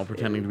O'Donnell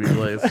pretending to be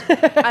Blaze.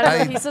 I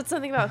don't know. He said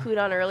something about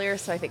Houdon earlier,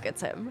 so I think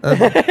it's him.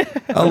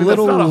 A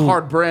little. That's not a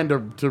hard brand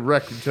to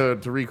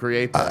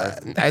recreate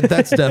that.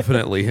 That's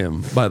definitely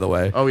him, by the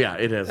way. Oh yeah,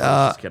 it is.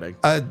 I was just kidding.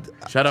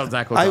 Shout out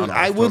Zach O'Donnell.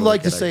 I would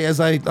like to say, as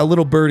a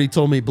little birdie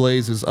told me,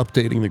 Blaze is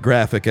updating the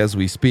graphic as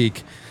we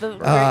speak.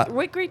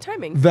 Great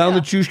timing. Val Yeah.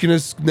 Nichushkin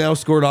has now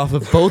scored off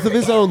of both of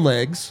his own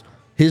legs,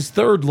 his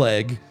third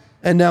leg,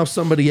 and now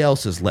somebody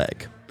else's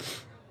leg.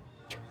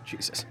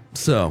 Jesus.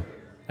 So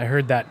I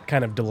heard that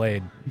kind of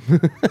delayed.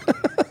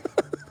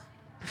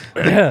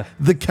 Yeah.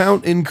 the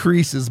count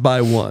increases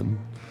by 1.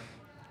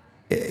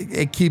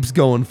 It keeps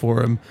going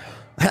for him.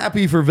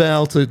 Happy for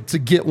Val to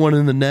get one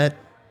in the net.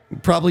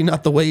 Probably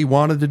not the way he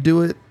wanted to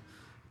do it,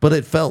 but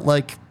it felt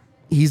like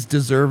he's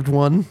deserved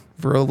one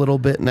for a little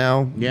bit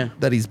now. Yeah.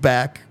 That he's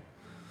back.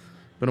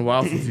 Been a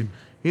while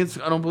since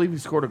I don't believe he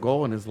scored a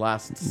goal in his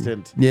last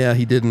stint. Yeah,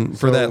 he didn't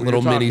for So that you're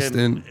little mini talking-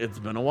 stint. It's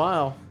been a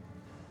while.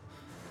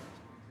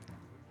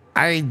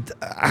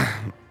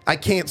 I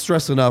can't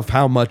stress enough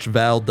how much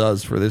Val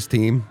does for this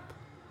team.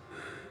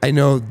 I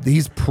know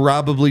he's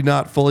probably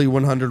not fully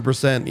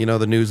 100%. You know,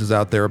 the news is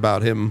out there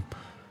about him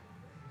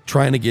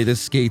trying to get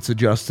his skates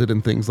adjusted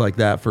and things like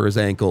that for his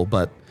ankle.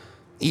 But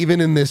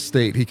even in this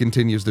state, he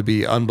continues to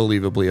be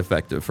unbelievably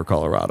effective for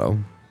Colorado.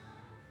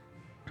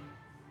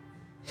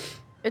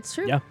 It's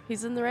true. Yeah.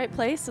 He's in the right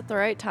place at the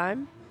right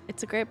time.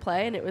 It's a great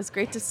play, and it was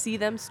great to see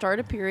them start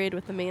a period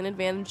with the man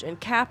advantage and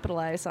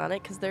capitalize on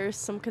it, because there's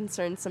some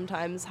concern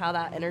sometimes how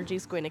that energy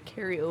is going to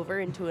carry over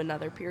into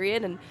another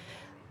period. And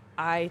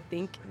I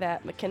think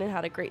that McKinnon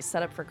had a great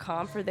setup for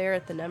Comfer there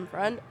at the NEM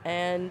front,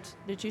 and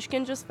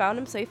Nichushkin just found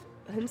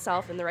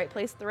himself in the right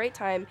place at the right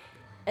time,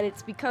 and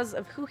it's because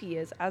of who he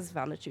is as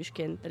Val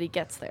Nichushkin that he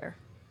gets there.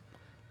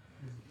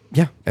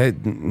 Yeah.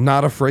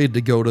 Not afraid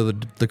to go to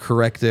the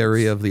correct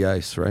area of the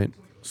ice, right?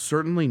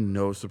 Certainly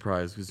no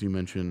surprise because you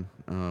mentioned,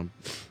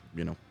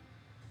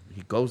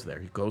 he goes there.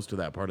 He goes to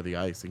that part of the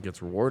ice and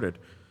gets rewarded.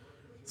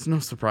 It's no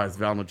surprise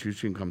Val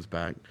Nichushkin comes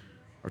back.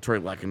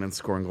 Arturi Lehkonen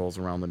scoring goals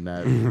around the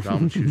net. Val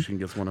Nichushkin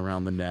gets one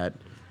around the net.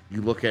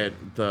 You look at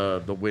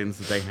the wins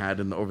that they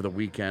had over the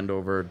weekend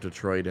over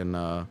Detroit and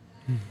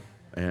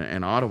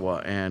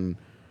Ottawa, and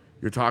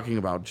you're talking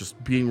about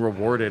just being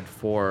rewarded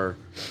for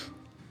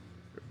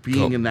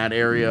being in that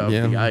area of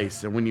the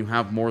ice. And when you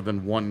have more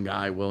than one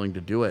guy willing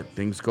to do it,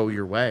 things go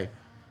your way.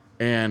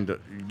 And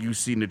you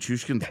see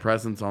Nichushkin's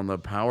presence on the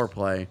power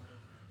play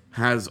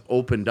has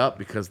opened up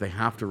because they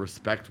have to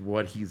respect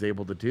what he's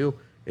able to do.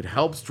 It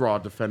helps draw a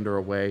defender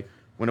away.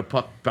 When a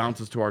puck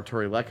bounces to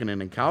Arturi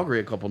Lehkonen in Calgary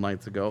a couple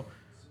nights ago,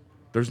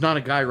 there's not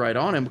a guy right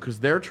on him because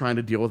they're trying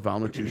to deal with Val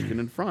Nichushkin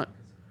in front.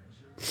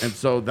 And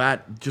so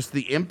that, just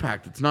the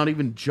impact, it's not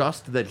even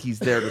just that he's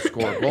there to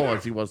score a goal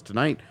as he was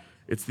tonight.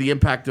 It's the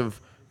impact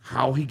of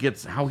how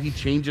he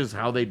changes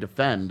how they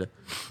defend,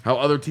 how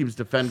other teams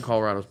defend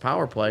Colorado's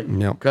power play.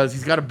 Yep. Because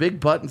he's got a big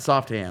butt and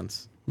soft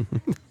hands.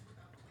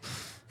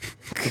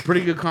 It's a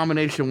pretty good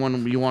combination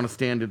when you want to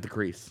stand at the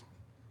crease.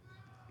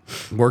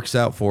 Works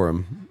out for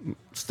him.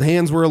 His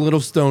hands were a little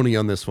stony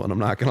on this one. I'm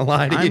not going to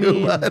lie to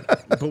you.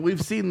 But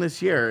we've seen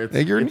this year.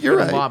 You're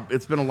been right.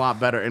 It's been a lot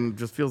better, and it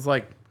just feels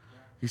like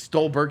he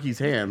stole Berkey's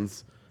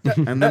hands,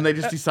 and then they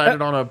just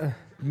decided on a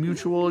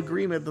mutual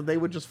agreement that they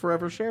would just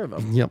forever share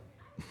them. Yep.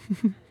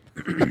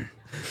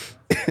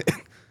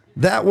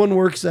 That one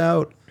works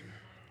out,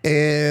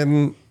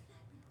 and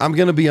I'm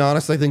going to be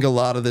honest. I think a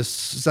lot of this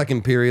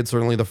second period,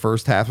 certainly the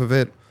first half of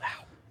it,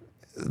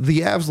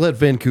 the Avs let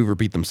Vancouver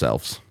beat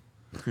themselves.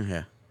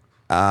 Yeah.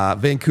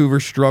 Vancouver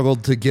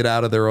struggled to get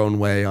out of their own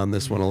way on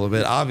this one a little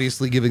bit.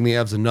 Obviously, giving the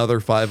Avs another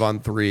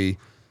 5-on-3,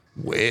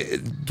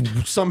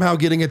 somehow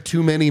getting a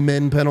too many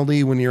men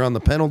penalty when you're on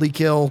the penalty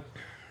kill.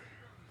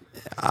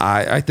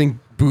 I think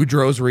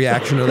Boudreau's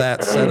reaction to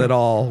that said it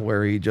all,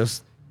 where he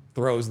just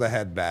throws the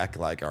head back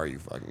like, "Are you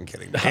fucking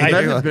kidding me?"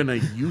 That had been a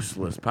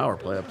useless power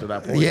play up to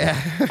that point. Yeah,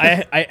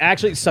 I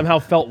actually somehow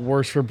felt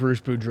worse for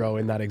Bruce Boudreau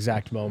in that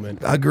exact moment.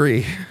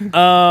 agree.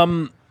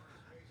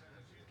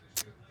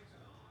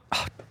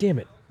 Damn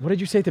it. What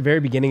did you say at the very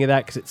beginning of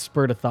that? Because it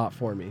spurred a thought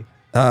for me.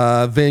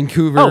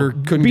 Vancouver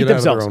couldn't beat get out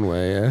of themselves. their own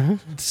way. Yeah.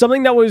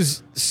 Something that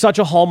was such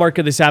a hallmark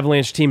of this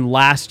Avalanche team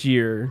last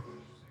year,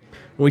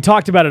 when we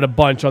talked about it a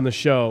bunch on the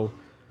show,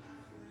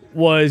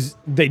 was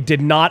they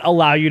did not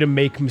allow you to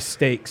make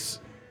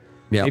mistakes.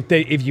 Yeah.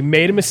 If you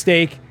made a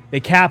mistake, they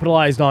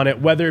capitalized on it,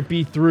 whether it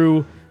be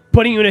through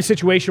putting you in a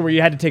situation where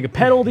you had to take a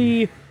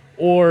penalty,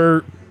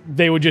 or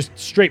they would just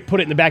straight put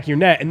it in the back of your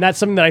net. And that's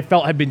something that I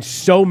felt had been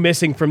so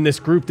missing from this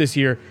group this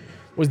year,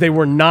 was they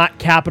were not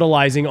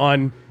capitalizing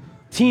on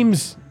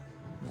teams,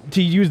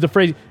 to use the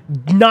phrase,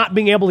 not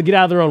being able to get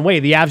out of their own way.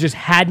 The Avs just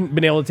hadn't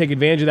been able to take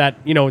advantage of that,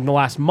 in the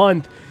last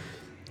month.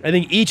 I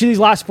think each of these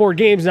last 4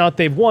 games now that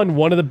they've won,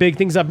 one of the big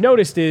things I've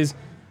noticed is,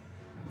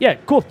 yeah,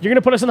 cool, you're going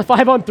to put us in the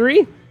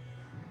 5-on-3?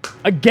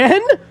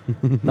 Again?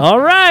 All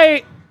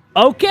right.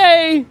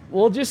 Okay.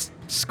 We'll just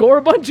score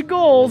a bunch of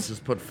goals. Let's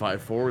just put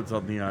 5 forwards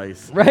on the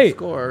ice. Right.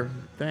 Score.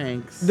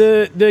 Thanks.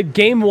 The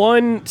Game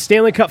 1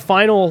 Stanley Cup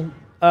Final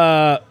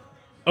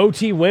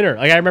OT winner.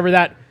 Like, I remember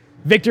that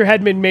Victor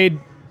Hedman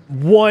made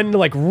one,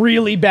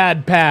 really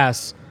bad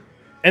pass,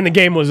 and the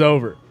game was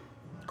over.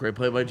 Great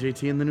play by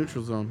JT in the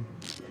neutral zone.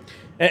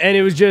 And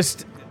it was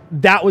just,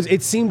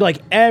 it seemed like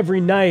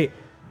every night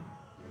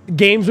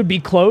games would be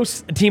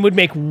close. A team would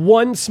make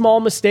one small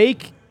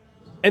mistake,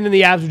 and then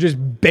the Avs would just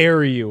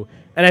bury you.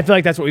 And I feel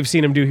like that's what we've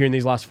seen them do here in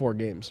these last 4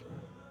 games.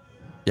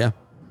 Yeah.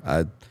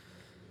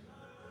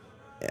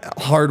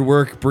 Hard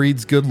work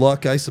breeds good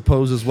luck, I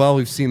suppose, as well.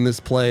 We've seen this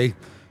play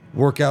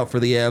work out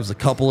for the Avs a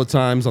couple of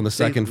times on the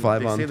second They say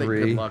that 5-on-3.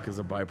 good luck is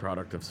a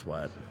byproduct of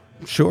sweat.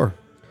 Sure.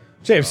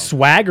 So you have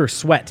swag or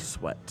sweat?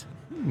 Sweat.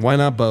 Why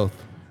not both?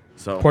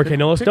 So Porque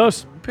no los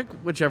dos. Pick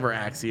whichever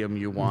axiom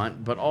you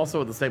want, but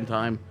also at the same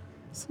time,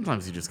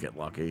 sometimes you just get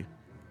lucky.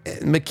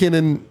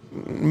 McKinnon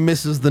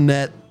misses the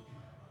net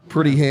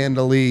pretty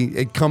handily.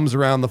 It comes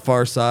around the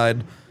far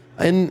side,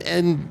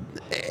 and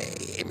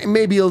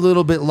maybe a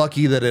little bit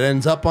lucky that it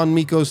ends up on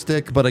Mikko's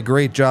stick, but a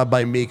great job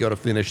by Mikko to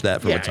finish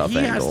that from a tough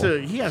angle.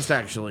 He has to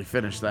actually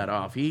finish that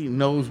off. He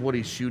knows what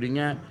he's shooting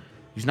at.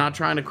 He's not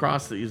trying to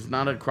cross. He's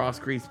not a cross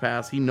crease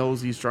pass. He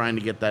knows he's trying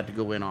to get that to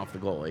go in off the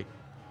goalie.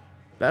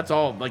 That's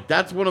all.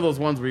 That's one of those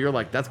ones where you're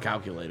like, that's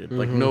calculated.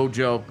 No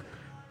joke.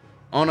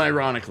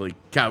 Unironically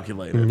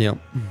calculated. Yep.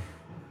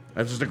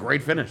 That's just a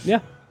great finish.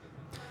 Yeah.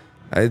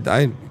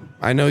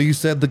 I know you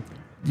said that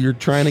you're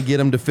trying to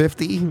get him to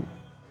 50.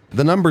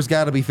 The number's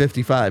got to be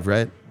 55,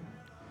 right?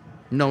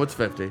 No, it's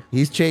 50.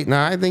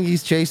 I think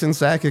he's chasing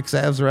Sakic's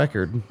Avs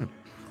record.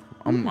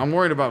 I'm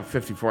worried about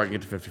 50 before I can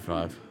get to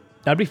 55.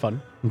 That'd be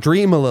fun.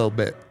 Dream a little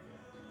bit.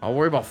 I'll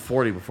worry about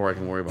 40 before I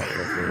can worry about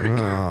 50.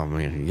 Oh,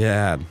 man.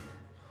 Yeah.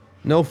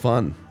 No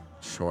fun.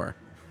 Sure.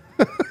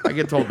 I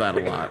get told that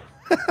a lot.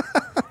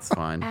 It's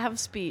fine.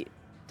 Avs beat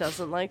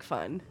doesn't like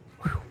fun.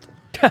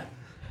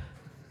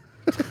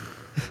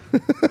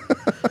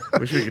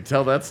 Wish we could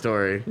tell that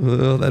story.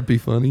 Oh, that'd be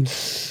funny.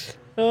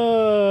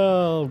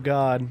 Oh,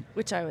 God.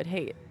 Which I would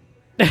hate.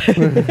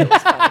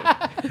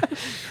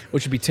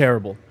 Which would be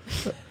terrible.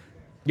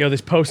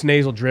 This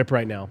post-nasal drip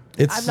right now.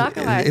 I'm not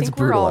gonna lie, I it's think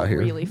we're brutal all out here.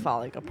 really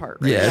falling apart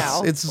right Yeah,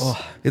 now.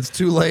 it's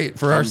too late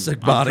for our sick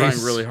I'm bodies.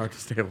 trying really hard to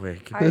stay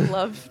awake. I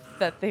love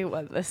that they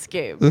won this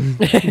game,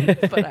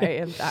 but I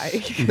am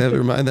dying.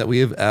 Never mind that we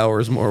have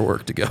hours more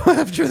work to go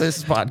after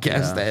this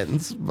podcast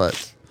ends,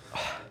 but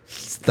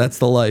that's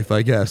the life,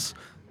 I guess.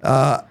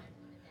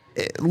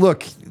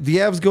 Look, the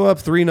Avs go up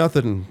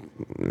 3-0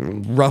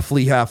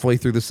 roughly halfway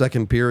through the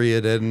second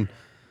period, and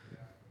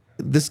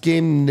this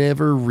game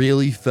never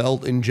really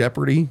felt in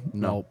jeopardy.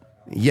 No.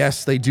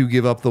 Yes, they do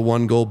give up the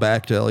 1 goal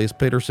back to Elias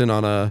Pettersson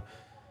on a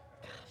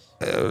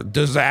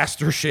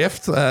disaster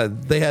shift.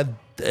 They had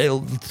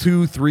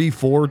 2, 3,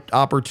 4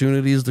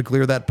 opportunities to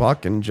clear that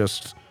puck and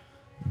just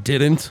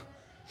didn't.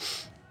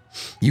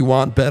 You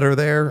want better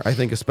there, I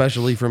think,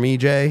 especially from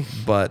EJ.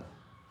 But,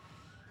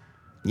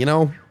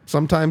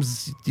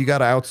 sometimes you got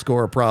to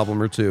outscore a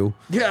problem or two.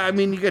 Yeah, I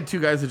mean, you get two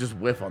guys that just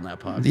whiff on that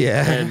puck.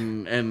 Yeah.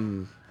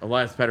 And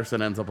Elias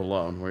Pettersson ends up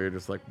alone, where you're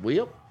just like,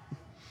 well,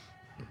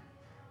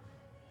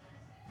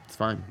 it's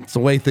fine. It's the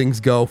way things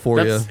go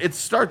for you. It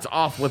starts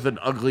off with an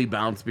ugly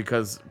bounce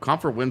because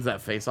Comfort wins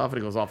that faceoff and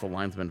it goes off the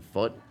linesman's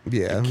foot.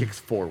 Yeah. It kicks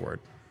forward.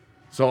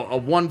 So a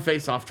one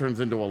faceoff turns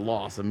into a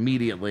loss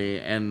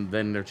immediately, and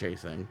then they're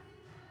chasing.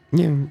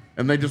 Yeah.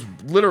 And they just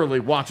literally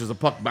watch as a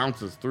puck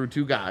bounces through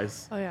two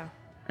guys. Oh, yeah.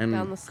 And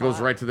Down the goes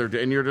slot. right to their...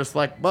 And you're just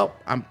like, well,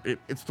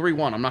 it's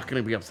 3-1. I'm not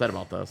going to be upset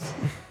about this.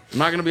 I'm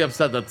not going to be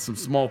upset that some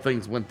small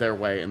things went their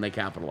way and they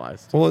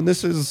capitalized. Well, and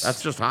this is...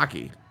 That's just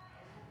hockey.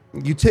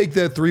 You take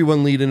that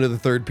 3-1 lead into the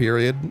third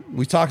period.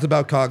 We talked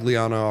about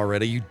Cogliano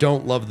already. You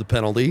don't love the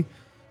penalty.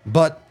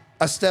 But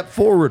a step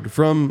forward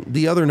from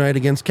the other night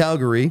against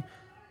Calgary,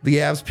 the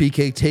Avs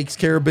PK takes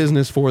care of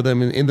business for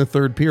them in the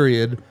third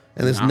period.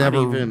 And it's Not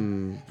never...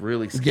 even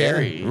really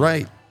scary. Yeah,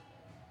 right.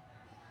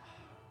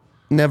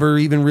 Never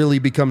even really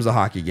becomes a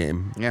hockey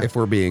game, Yeah. if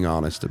we're being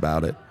honest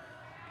about it.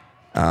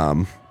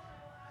 And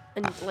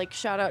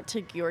shout out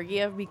to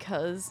Georgiev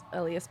because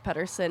Elias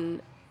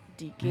Pettersson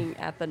deking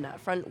at the net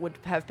front would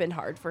have been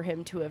hard for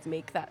him to have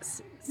make that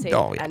save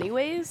Oh, yeah.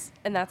 anyways,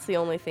 and that's the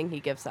only thing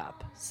he gives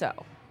up. So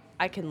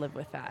I can live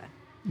with that.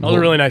 That was a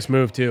really nice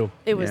move too.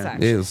 It was Yeah.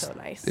 actually so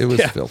nice. It was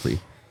Yeah.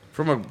 filthy.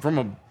 From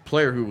a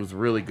player who was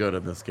really good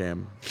in this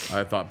game,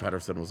 I thought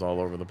Pettersson was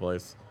all over the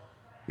place.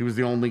 He was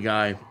the only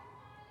guy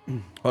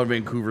on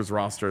Vancouver's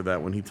roster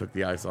that when he took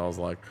the ice, I was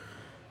like,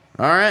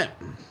 all right,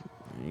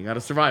 you got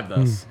to survive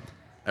this.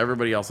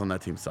 Everybody else on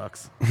that team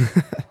sucks.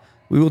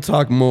 We will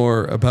talk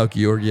more about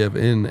Georgiev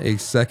in a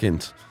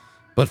second.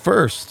 But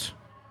first,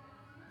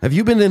 have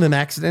you been in an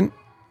accident?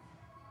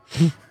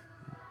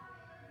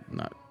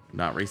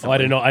 Not recently. Oh, I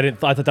didn't know.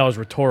 I thought that was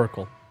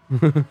rhetorical.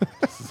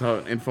 So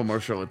an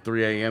infomercial at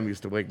 3 a.m.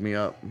 used to wake me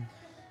up.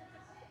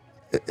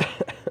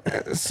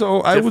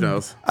 So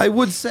knows. I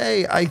would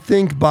say I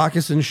think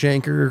Bacchus and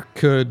Shanker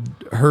could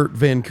hurt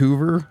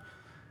Vancouver,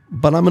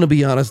 but I'm going to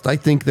be honest. I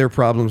think their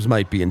problems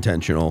might be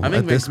intentional I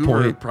think at this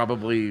Vancouver point.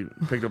 probably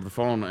picked up the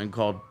phone and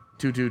called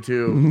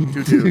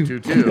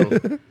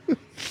 222-2222.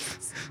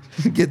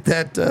 Get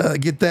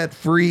that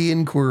free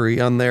inquiry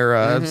on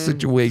their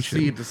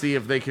situation. to see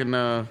if they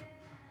can.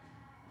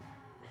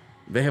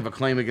 They have a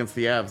claim against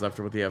the Avs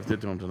after what the Avs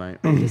did to them tonight.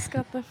 Just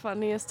got the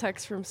funniest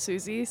text from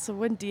Susie.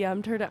 Someone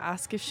DM'd her to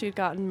ask if she'd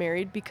gotten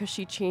married because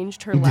she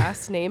changed her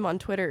last name on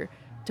Twitter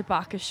to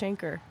Bacchus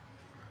Shanker.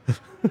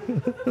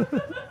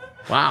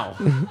 Wow.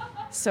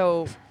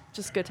 So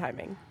just good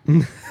timing.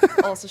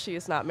 Also, she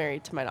is not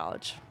married to my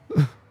knowledge.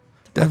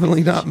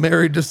 Definitely not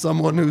married to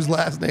someone whose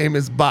last name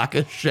is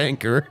Bacchus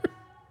Shanker,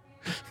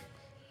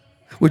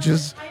 which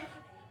is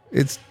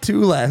it's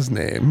two last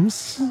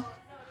names.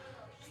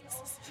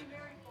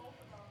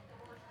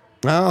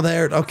 Oh,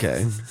 there.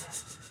 Okay.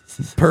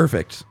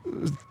 Perfect.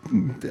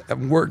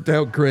 Worked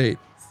out great.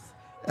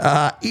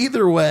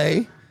 Either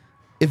way,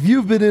 if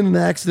you've been in an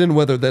accident,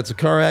 whether that's a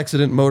car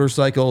accident,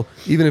 motorcycle,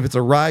 even if it's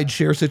a ride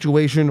share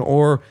situation,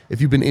 or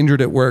if you've been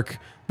injured at work,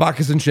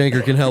 Bacchus and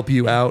Shanker can help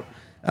you out.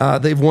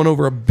 They've won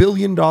over $1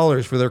 billion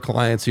for their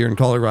clients here in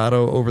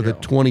Colorado over the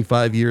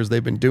 25 years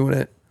they've been doing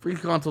it. Free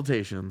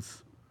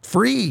consultations.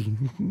 Free.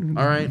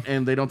 All right.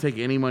 And they don't take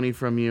any money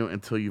from you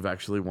until you've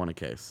actually won a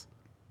case.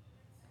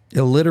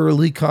 It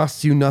literally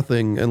costs you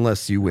nothing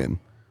unless you win.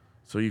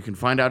 So you can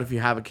find out if you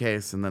have a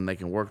case, and then they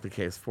can work the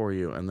case for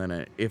you. And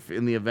then if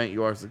in the event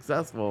you are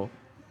successful,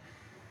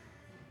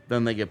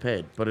 then they get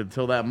paid. But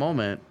until that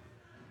moment,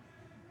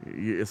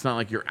 it's not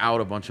like you're out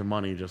a bunch of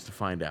money just to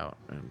find out,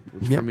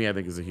 which for me I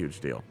think is a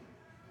huge deal.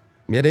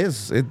 It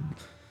is.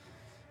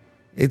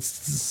 It's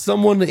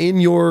someone in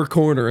your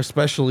corner,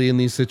 especially in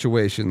these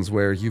situations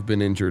where you've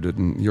been injured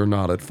and you're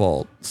not at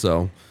fault.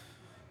 So,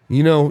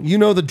 you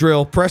know the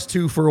drill. Press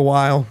 2 for a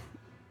while.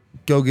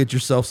 Go get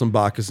yourself some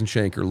Bacchus and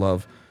Shanker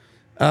love.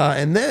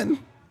 And then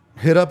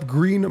hit up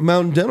Green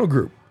Mountain Dental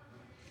Group.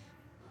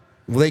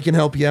 They can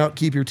help you out,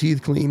 keep your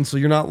teeth clean so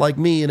you're not like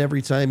me and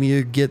every time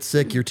you get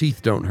sick, your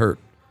teeth don't hurt.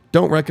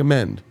 Don't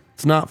recommend.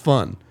 It's not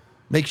fun.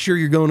 Make sure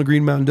you're going to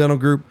Green Mountain Dental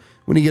Group.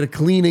 When you get a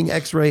cleaning,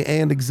 x-ray,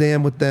 and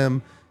exam with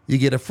them, you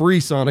get a free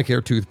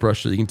Sonicare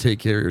toothbrush so you can take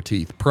care of your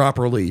teeth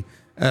properly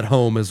at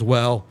home as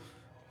well.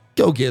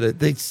 Go get it.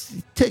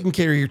 Taking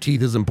care of your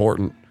teeth is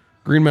important.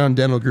 Green Mountain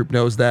Dental Group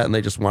knows that, and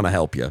they just want to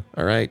help you,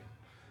 all right?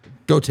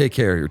 Go take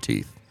care of your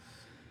teeth.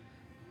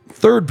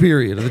 Third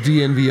period of the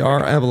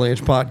DNVR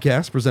Avalanche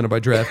podcast presented by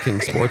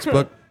DraftKings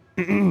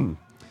Sportsbook.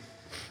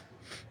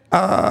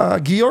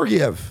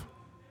 Georgiev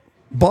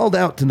balled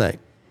out tonight.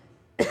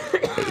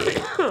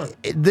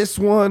 This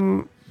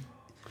one,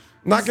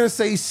 not going to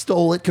say he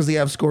stole it because he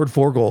have scored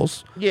 4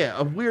 goals. Yeah,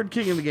 a weird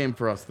king in the game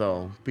for us,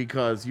 though,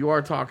 because you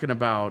are talking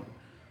about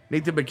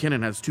Nathan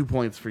McKinnon has 2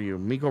 points for you.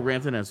 Mikko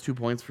Rantanen has 2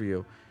 points for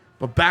you.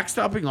 But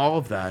backstopping all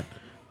of that,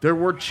 there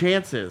were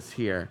chances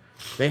here.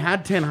 They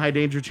had 10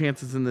 high-danger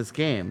chances in this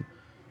game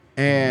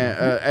and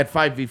at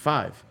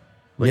 5v5.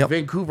 Yep.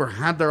 Vancouver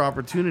had their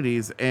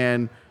opportunities,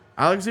 and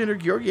Alexander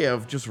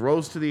Georgiev just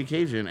rose to the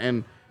occasion.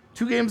 And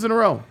 2 games in a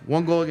row,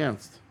 1 goal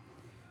against.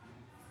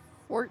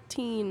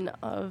 14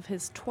 of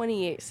his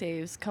 28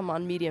 saves come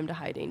on medium to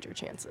high danger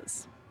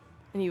chances,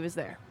 and he was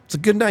there. It's a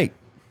good night.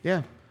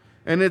 Yeah,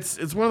 and it's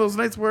one of those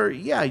nights where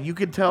you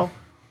could tell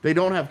they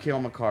don't have Cale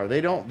Makar.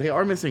 They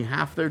are missing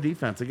half their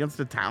defense against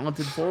a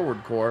talented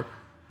forward core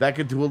that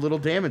could do a little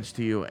damage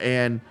to you,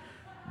 and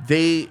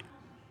they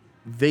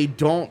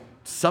don't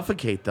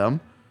suffocate them,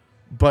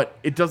 but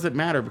it doesn't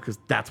matter because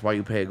that's why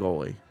you pay a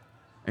goalie.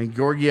 And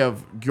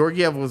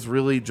Georgiev was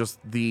really just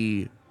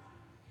the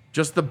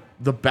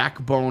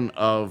backbone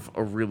of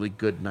a really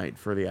good night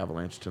for the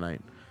Avalanche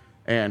tonight.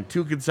 And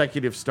 2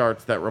 consecutive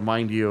starts that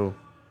remind you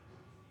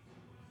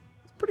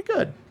he's pretty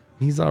good.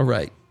 He's all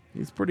right.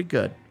 He's pretty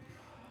good.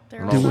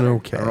 Daryl Doing Sutter.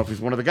 okay. I don't know if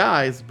he's one of the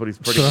guys, but he's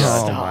pretty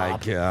Oh good. my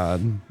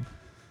God.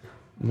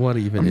 What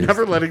even I'm is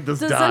never letting this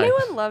Does die.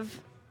 anyone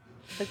love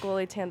the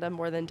goalie tandem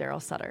more than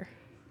Daryl Sutter?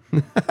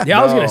 Yeah,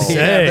 I was gonna No.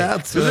 say.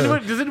 that's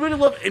Does anybody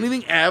love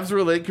anything Avs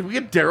related? Can we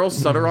get Daryl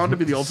Sutter on to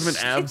be the ultimate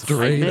Avs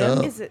Straight hype man?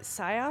 up. Is it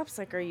psyops?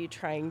 Like, are you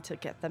trying to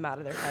get them out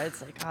of their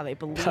heads? Like, oh, they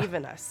believe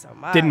in us so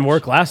much. Didn't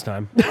work last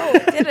time. Oh,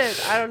 it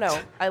didn't. I don't know.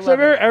 I So love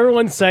it.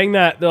 everyone's saying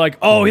that. They're like,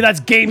 oh, that's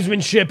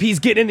gamesmanship. He's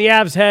getting in the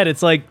Avs' head.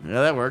 It's like,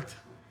 Yeah, that worked.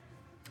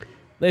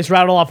 they just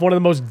rattled off one of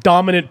the most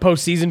dominant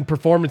postseason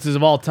performances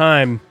of all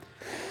time.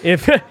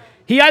 If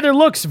he either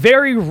looks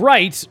very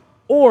right,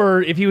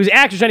 or if he was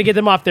actually trying to get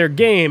them off their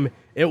game,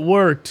 it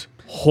worked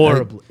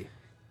horribly.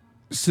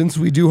 Since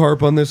we do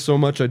harp on this so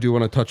much, I do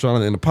want to touch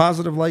on it in a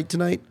positive light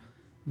tonight.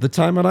 The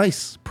time on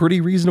ice,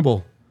 pretty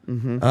reasonable.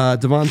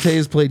 Devontae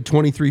has played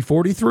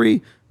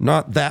 23-43,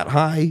 not that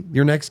high.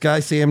 Your next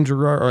guy, Sam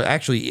Girard, or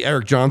actually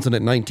Eric Johnson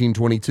at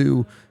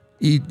 19-22.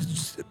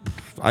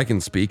 I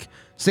can speak.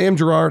 Sam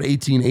Girard,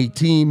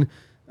 18-18.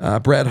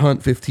 Brad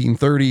Hunt,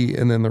 15-30.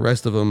 And then the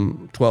rest of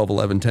them, 12,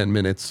 11, 10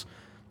 minutes.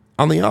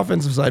 On the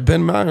offensive side,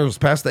 Ben Myers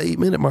passed the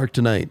 8-minute mark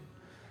tonight.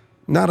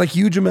 Not a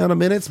huge amount of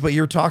minutes, but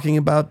you're talking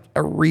about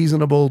a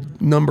reasonable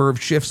number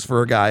of shifts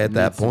for a guy at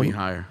that Needs to be point.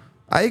 higher.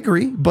 I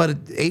agree, but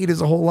 8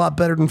 is a whole lot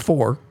better than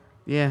 4.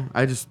 Yeah,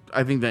 I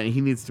think that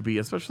he needs to be,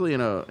 especially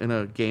in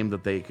a game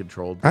that they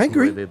controlled. I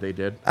agree. The way that they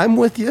did. I'm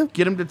with you,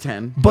 Get him to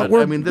 10. but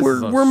we're I mean, this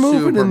is a we're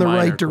moving super in the minor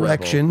right quibble.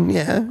 direction.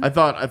 Yeah, I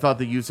thought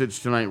the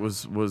usage tonight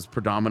was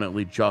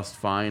predominantly just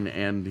fine,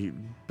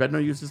 and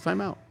Bednar used his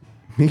timeout.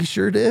 he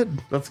sure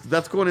did,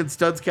 That's going in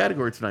studs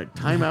category tonight.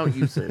 Timeout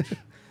usage.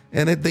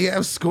 and they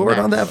have scored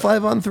on that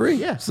 5-on-3.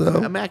 Yeah,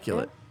 so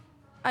immaculate.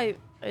 It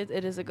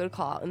is a good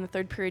call. In the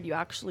third period, you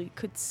actually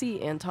could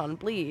see Anton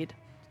Bleed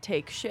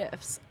take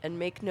shifts and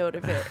make note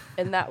of it,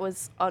 and that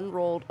was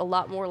unrolled a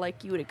lot more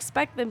like you would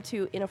expect them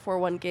to in a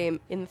 4-1 game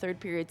in the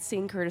third period,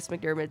 seeing Curtis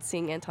McDermott,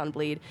 seeing Anton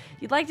Bleed.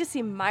 You'd like to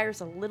see Myers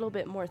a little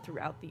bit more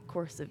throughout the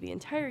course of the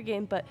entire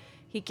game, but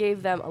he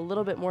gave them a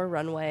little bit more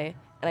runway,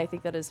 and I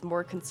think that is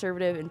more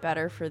conservative and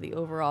better for the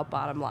overall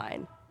bottom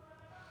line.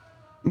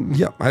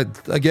 yeah.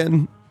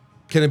 Again,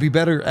 can it be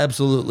better?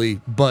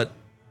 Absolutely, but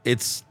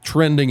it's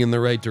trending in the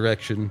right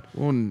direction.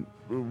 Well, and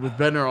with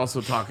Bednar also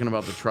talking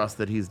about the trust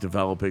that he's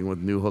developing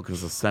with Newhook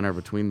as a center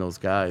between those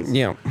guys.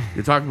 Yeah.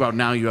 You're talking about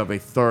now you have a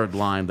third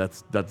line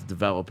that's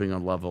developing a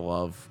level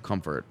of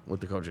comfort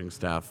with the coaching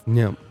staff.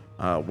 Yeah.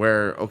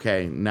 Where,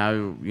 okay,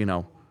 now,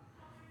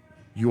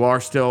 you are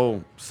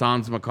still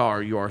Sans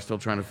Makar. You are still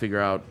trying to figure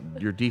out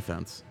your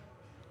defense.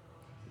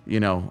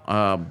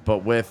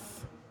 But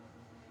with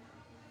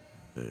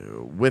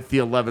the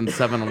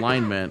 11-7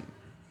 alignment,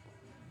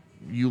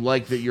 you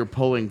like that you're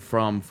pulling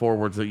from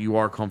forwards that you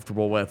are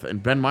comfortable with.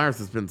 And Ben Myers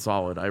has been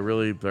solid.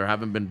 There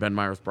haven't been Ben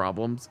Myers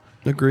problems.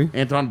 Agree.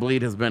 Anton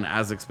Bleed has been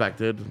as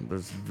expected.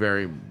 There's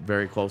very,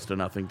 very close to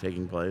nothing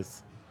taking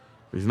place.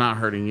 He's not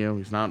hurting you.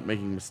 He's not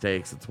making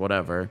mistakes. It's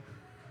whatever.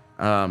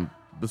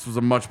 This was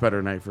a much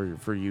better night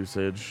for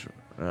usage.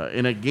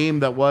 In a game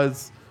that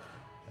was...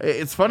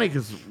 It's funny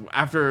because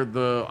after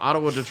the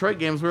Ottawa-Detroit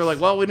games, we were like,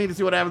 well, we need to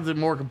see what happens in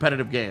more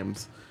competitive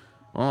games.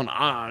 Well,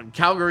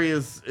 Calgary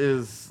is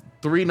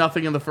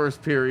 3-0 in the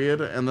first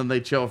period, and then they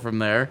chill from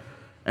there.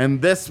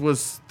 And this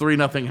was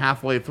 3-0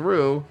 halfway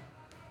through,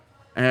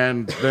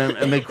 and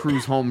they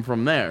cruise home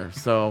from there.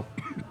 So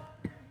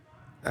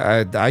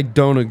I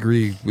don't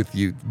agree with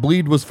you.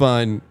 Bleed was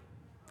fine.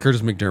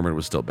 Curtis McDermott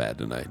was still bad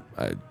tonight.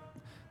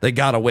 They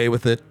got away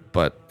with it,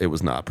 but it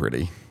was not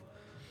pretty.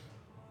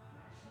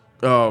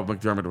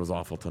 McDermott was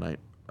awful tonight.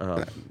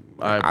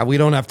 We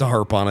don't have to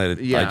harp on it.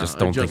 Yeah, I just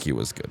don't think he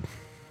was good.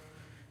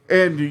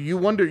 And you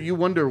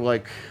wonder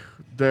like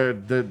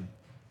the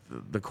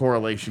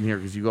correlation here,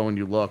 because you go and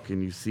you look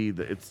and you see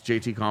that it's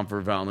JT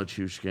Compher, Val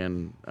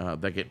Nichushkin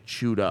that get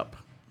chewed up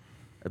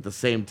at the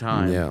same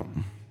time. Yeah.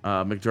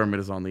 McDermott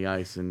is on the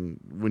ice, and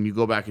when you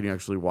go back and you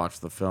actually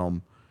watch the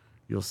film,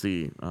 you'll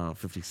see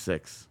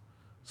 56,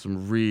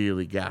 some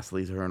really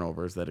ghastly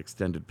turnovers that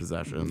extended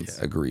possessions.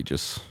 Yeah,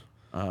 egregious.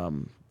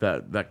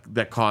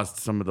 That caused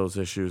some of those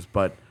issues,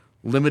 but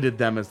limited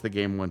them as the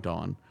game went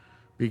on,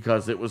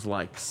 because it was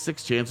like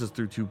 6 chances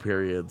through 2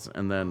 periods,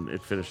 and then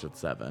it finished at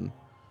 7.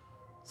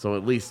 So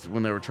at least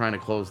when they were trying to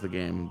close the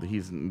game,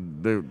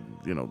 they're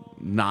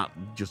not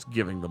just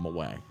giving them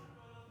away.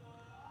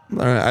 All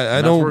right, I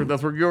That's don't.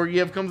 That's where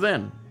Georgiev comes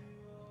in.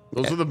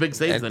 Those are the big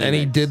saves. And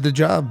he did the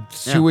job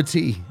to a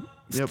T.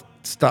 Yep.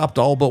 Stopped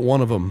all but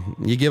one of them.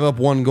 You give up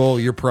one goal,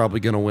 you're probably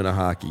going to win a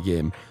hockey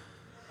game.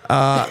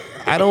 I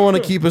don't want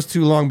to keep us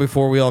too long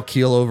before we all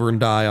keel over and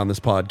die on this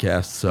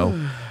podcast. So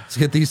let's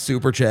get these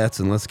super chats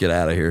and let's get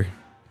out of here.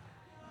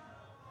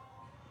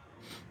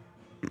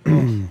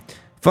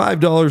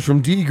 $5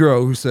 from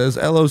Degro, who says,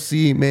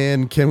 LOC,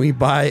 man, can we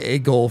buy a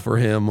goal for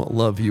him?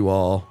 Love you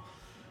all.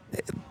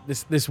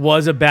 This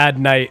was a bad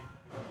night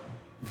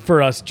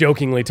for us,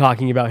 jokingly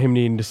talking about him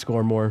needing to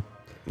score more.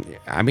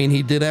 I mean,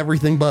 he did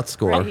everything but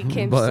score. He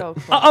came but so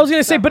close. I was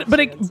gonna say, but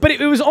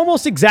it was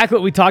almost exactly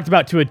what we talked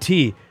about to a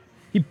T.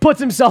 He puts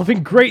himself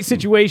in great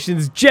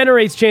situations,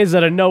 generates chances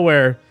out of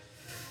nowhere.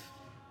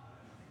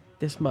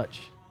 This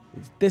much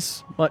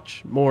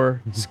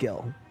more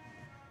skill.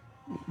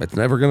 it's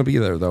never going to be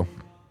there, though.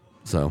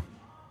 So,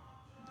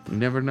 You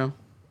never know.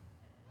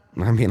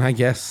 I mean, I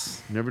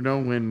guess. You never know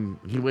when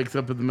he wakes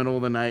up in the middle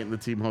of the night in the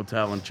team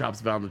hotel and chops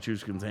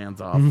Valnichushkin's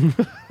hands off,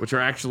 which are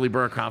actually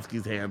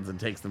Burakovsky's hands, and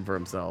takes them for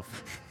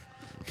himself.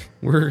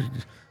 We're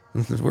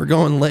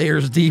going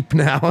layers deep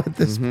now at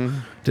this.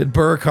 Did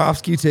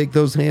Burakovsky take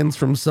those hands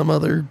from some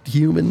other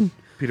human?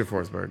 Peter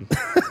Forsberg.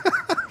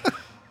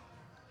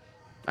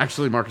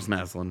 Actually, Marcus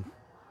Naslund.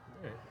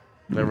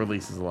 Their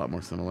release is a lot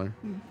more similar.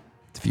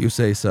 If you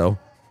say so.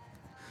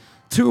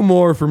 2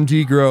 more from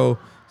Degro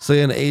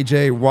saying,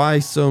 AJ, why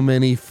so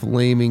many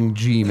flaming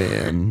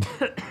G-Man?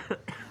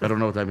 I don't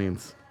know what that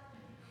means.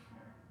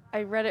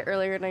 I read it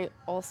earlier, and I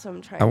also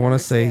am trying. I want to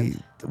say,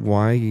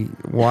 why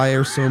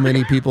are so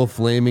many people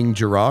flaming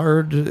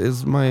Gerard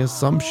is my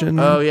assumption.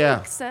 Oh, yeah.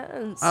 Makes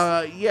sense.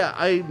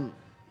 Yeah,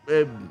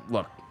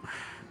 look.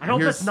 I hope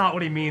Here's- that's not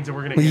what he means, and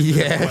we're gonna.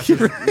 Yeah.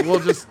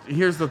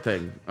 Here's the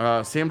thing.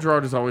 Sam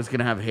Girard is always going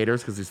to have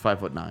haters because he's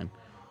 5'9".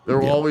 There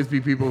will always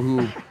be people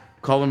who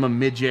call him a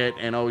midget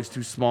and always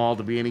too small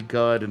to be any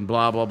good and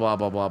blah, blah, blah,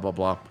 blah, blah, blah,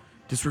 blah.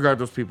 Disregard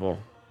those people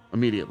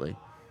immediately.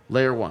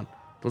 Layer 1.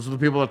 Those are the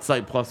people that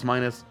cite plus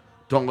minus.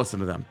 Don't listen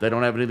to them. They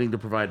don't have anything to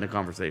provide in a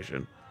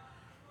conversation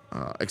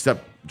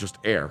except just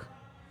air.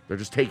 They're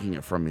just taking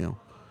it from you.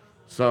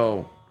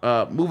 So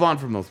move on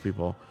from those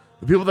people.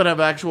 The people that have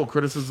actual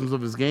criticisms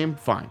of his game,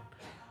 fine.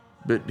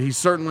 But he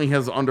certainly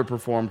has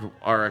underperformed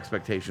our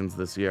expectations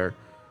this year.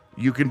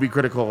 You can be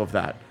critical of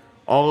that.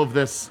 All of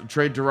this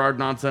trade Gerard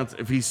nonsense,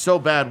 if he's so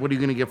bad, what are you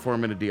going to get for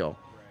him in a deal?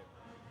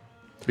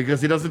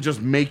 Because he doesn't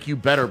just make you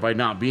better by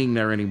not being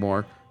there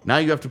anymore. Now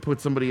you have to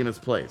put somebody in his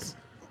place.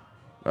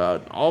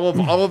 All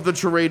of the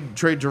trade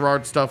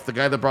Gerard stuff, the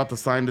guy that brought the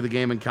sign to the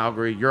game in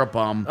Calgary, you're a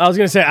bum. I was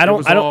gonna say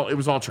It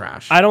was all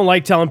trash. I don't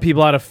like telling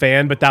people how to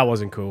fan, but that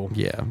wasn't cool.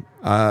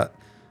 Yeah.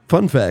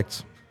 Fun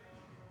fact.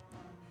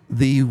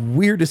 The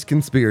weirdest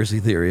conspiracy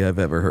theory I've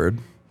ever heard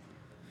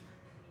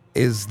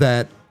is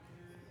that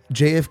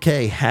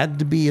JFK had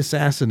to be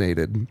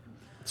assassinated.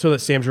 So that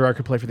Sam Girard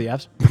could play for the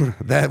Avs.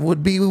 That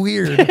would be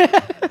weird.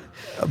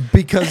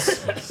 Because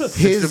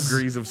 6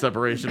 degrees of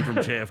separation from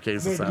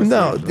JFK's assassination.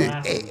 No,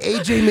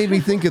 AJ made me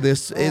think of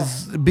this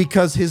is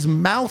because his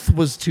mouth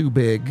was too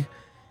big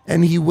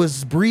and he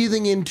was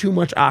breathing in too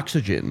much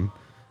oxygen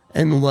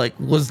and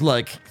was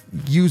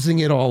using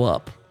it all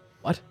up.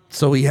 What?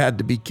 So he had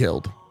to be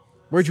killed.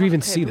 Where'd you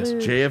even see this?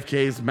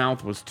 JFK's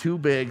mouth was too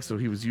big, so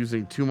he was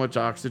using too much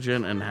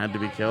oxygen and had to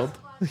be killed.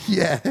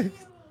 Yeah.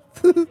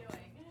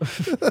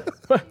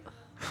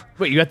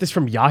 Wait, you got this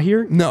from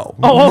Yahir? No.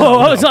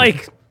 I was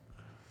like,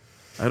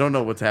 I don't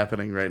know what's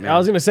happening right now. I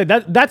was gonna say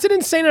that's an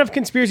insane enough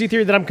conspiracy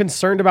theory that I'm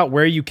concerned about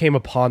where you came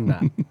upon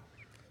that.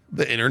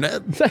 The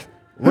internet?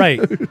 Right,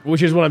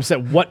 which is what I'm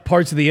saying. What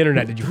parts of the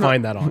internet did you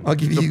find that on? I'll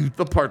give you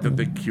the part that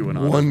think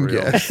QAnon one is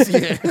real. guess.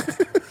 Yeah.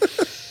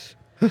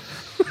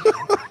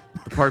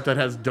 The part that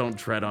has "Don't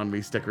Tread on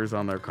Me" stickers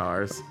on their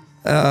cars.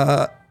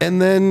 And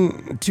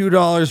then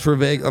 $2 for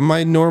Vegas.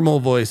 My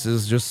normal voice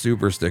is just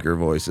super sticker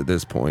voice at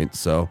this point.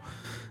 So,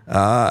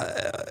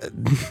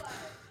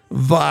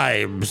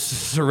 vibes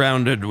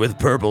surrounded with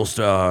purple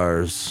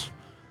stars.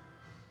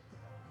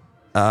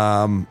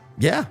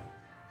 Yeah.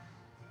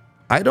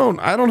 I don't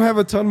have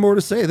a ton more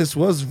to say. This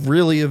was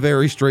really a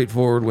very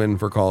straightforward win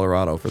for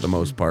Colorado for the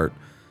most part.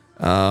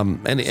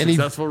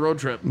 Successful road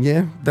trip.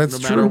 Yeah, that's no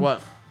true. matter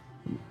what.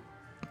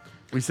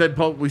 We said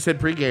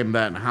pregame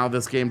that how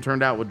this game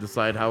turned out would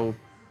decide how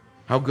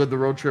good the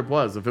road trip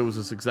was, if it was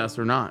a success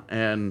or not.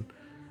 And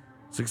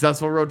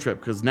successful road trip,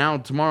 because now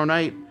tomorrow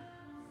night,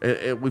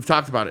 we've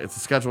talked about it. It's a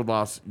scheduled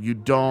loss. You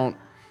don't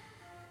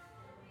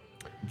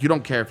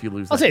care if you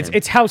lose. I'll say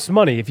it's house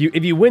money. If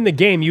you win the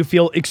game, you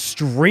feel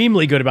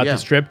extremely good about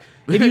this trip.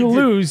 If you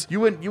lose, you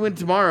win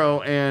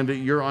tomorrow, and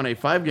you're on a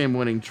 5-game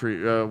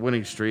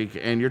winning streak,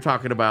 and you're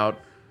talking about,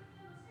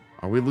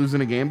 are we losing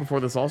a game before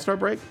this All-Star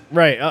break?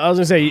 right? I was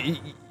gonna say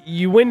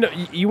you win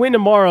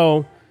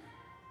tomorrow,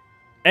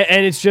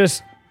 and it's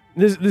just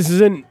this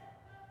isn't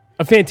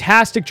a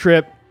fantastic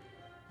trip.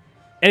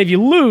 And if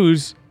you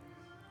lose,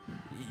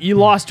 you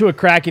lost to a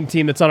Kraken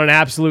team that's on an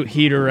absolute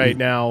heater right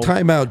now.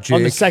 Timeout, Jake.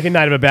 On the second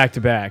night of a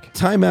back-to-back.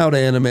 Timeout,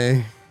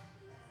 anime.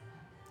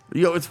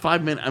 Yo, it's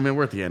 5 minutes. I mean,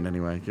 we're at the end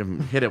anyway.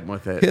 Hit him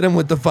with it. Hit him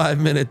with the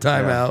 5-minute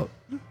timeout.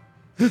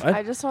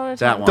 I just want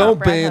to That talk one. about Don't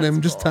Brad ban him.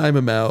 Hunt's Just goal time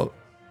him out.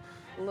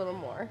 a little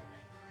more.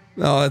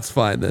 No, that's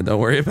fine then. Don't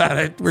worry about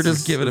it. We're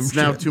just giving him It's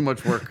now shit. too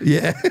much work.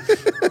 Yeah.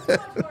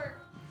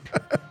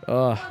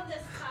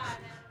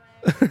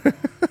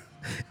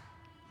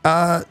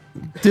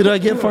 Did I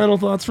get final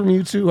thoughts from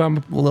you two? I'm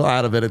a little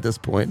out of it at this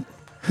point.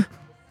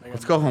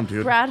 Let's go home,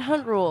 dude. Brad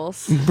Hunt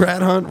rules.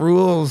 Brad Hunt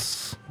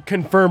rules.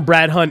 Confirm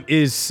Brad Hunt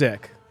is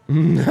sick.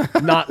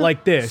 Not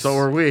like this. So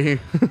are we.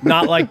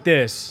 Not like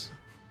this.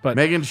 But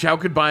Megan,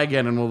 shout goodbye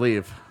again and we'll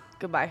leave.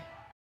 Goodbye.